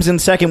 James in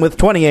second with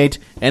 28,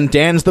 and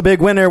Dan's the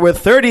big winner with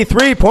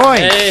 33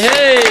 points.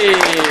 Hey!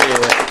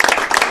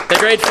 The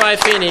great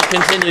Fifini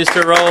continues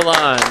to roll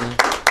on.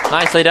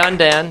 Nicely done,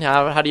 Dan.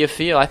 How do you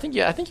feel? I think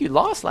you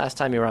lost last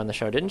time you were on the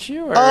show, didn't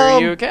you? Or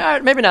you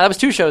maybe not. That was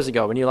 2 shows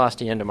ago when you lost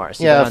to Yendemar.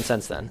 So you've been on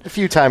since then. A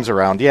few times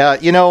around. Yeah,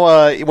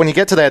 when you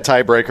get to that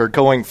tiebreaker,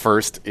 going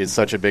first is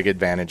such a big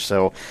advantage.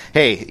 So,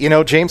 hey,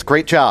 James,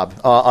 great job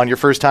on your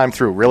first time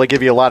through. Really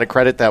give you a lot of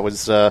credit. That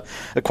was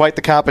quite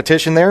the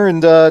competition there.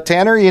 And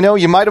Tanner,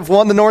 you might have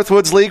won the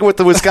Northwoods League with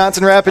the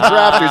Wisconsin Rapids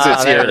Raptors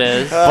this year. There it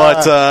is.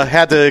 But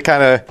had to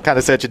kind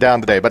of set you down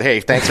today. But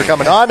hey, thanks for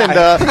coming on. And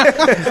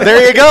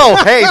there you go.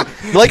 Hey.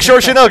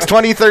 Lakeshore Chinooks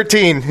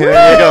 2013.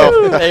 There you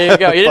go. There you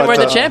go. You didn't wear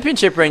the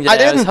championship ring today. I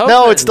didn't.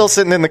 No, it's still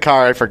sitting in the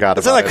car. I forgot about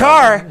it.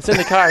 It's in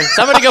the car.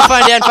 Somebody go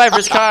find Dan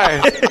Pfeiffer's car.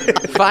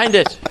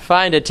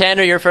 Find it.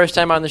 Tanner, your first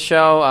time on the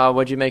show.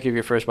 What'd you make of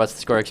your first What's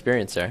the Score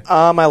experience, sir?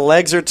 My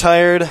legs are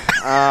tired.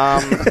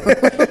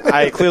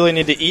 I clearly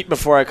need to eat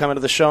before I come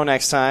into the show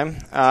next time.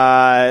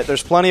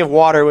 There's plenty of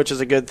water, which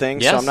is a good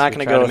thing, so I'm not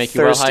going to go make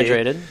thirsty. You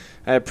well hydrated.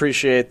 I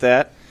appreciate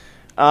that.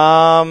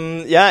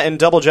 In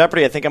Double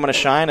Jeopardy, I think I'm going to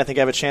shine. I think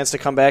I have a chance to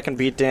come back and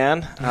beat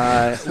Dan.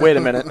 Wait a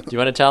minute. Do you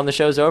want to tell him the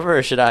show's over,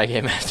 or should I,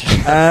 Game Master?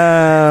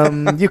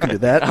 You can do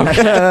that.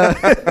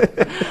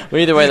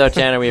 Well, either way, though,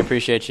 Tanner, we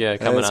appreciate you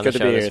coming on the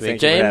show this week.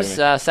 Thank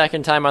James,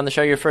 second time on the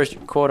show, your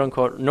first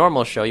quote-unquote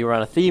normal show. You were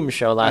on a theme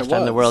show last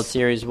time the World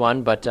Series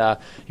won, but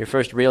your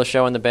first real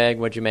show in the bag.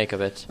 What'd you make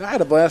of it? I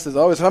had a blast as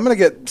always. If I'm going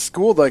to get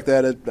schooled like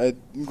that,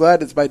 I'm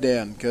glad it's by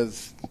Dan,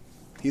 because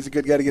he's a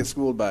good guy to get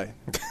schooled by,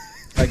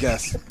 I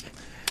guess.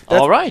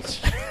 All right.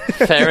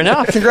 Fair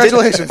enough.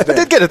 Congratulations, Dan. I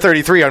did get a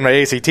 33 on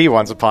my ACT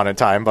once upon a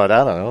time, but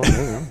I don't know.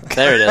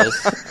 There it is.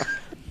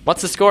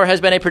 What's the Score has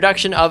been a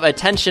production of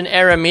Attention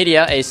Era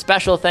Media. A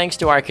special thanks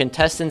to our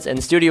contestants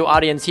and studio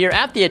audience here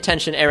at the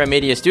Attention Era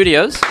Media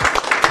Studios.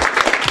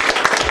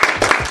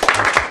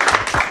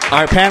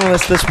 Our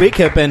panelists this week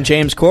have been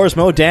James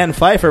Korsmo, Dan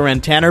Pfeiffer,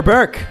 and Tanner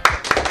Burke.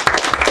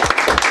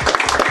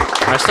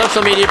 Our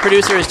social media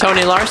producer is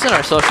Tony Larson.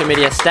 Our social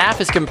media staff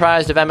is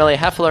comprised of Emily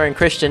Heffler and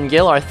Christian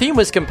Gill. Our theme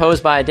was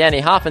composed by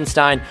Danny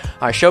Hoffenstein.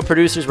 Our show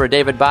producers were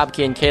David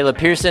Bobke and Caleb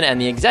Pearson.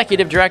 And the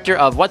executive director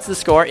of What's the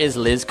Score is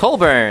Liz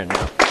Colburn.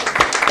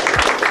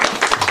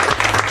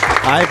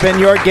 I've been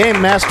your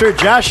game master,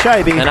 Josh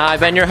Scheibe. And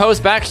I've been your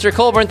host, Baxter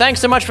Colburn. Thanks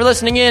so much for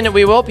listening in.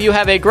 We hope you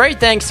have a great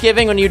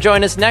Thanksgiving when you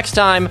join us next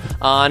time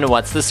on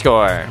What's the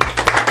Score.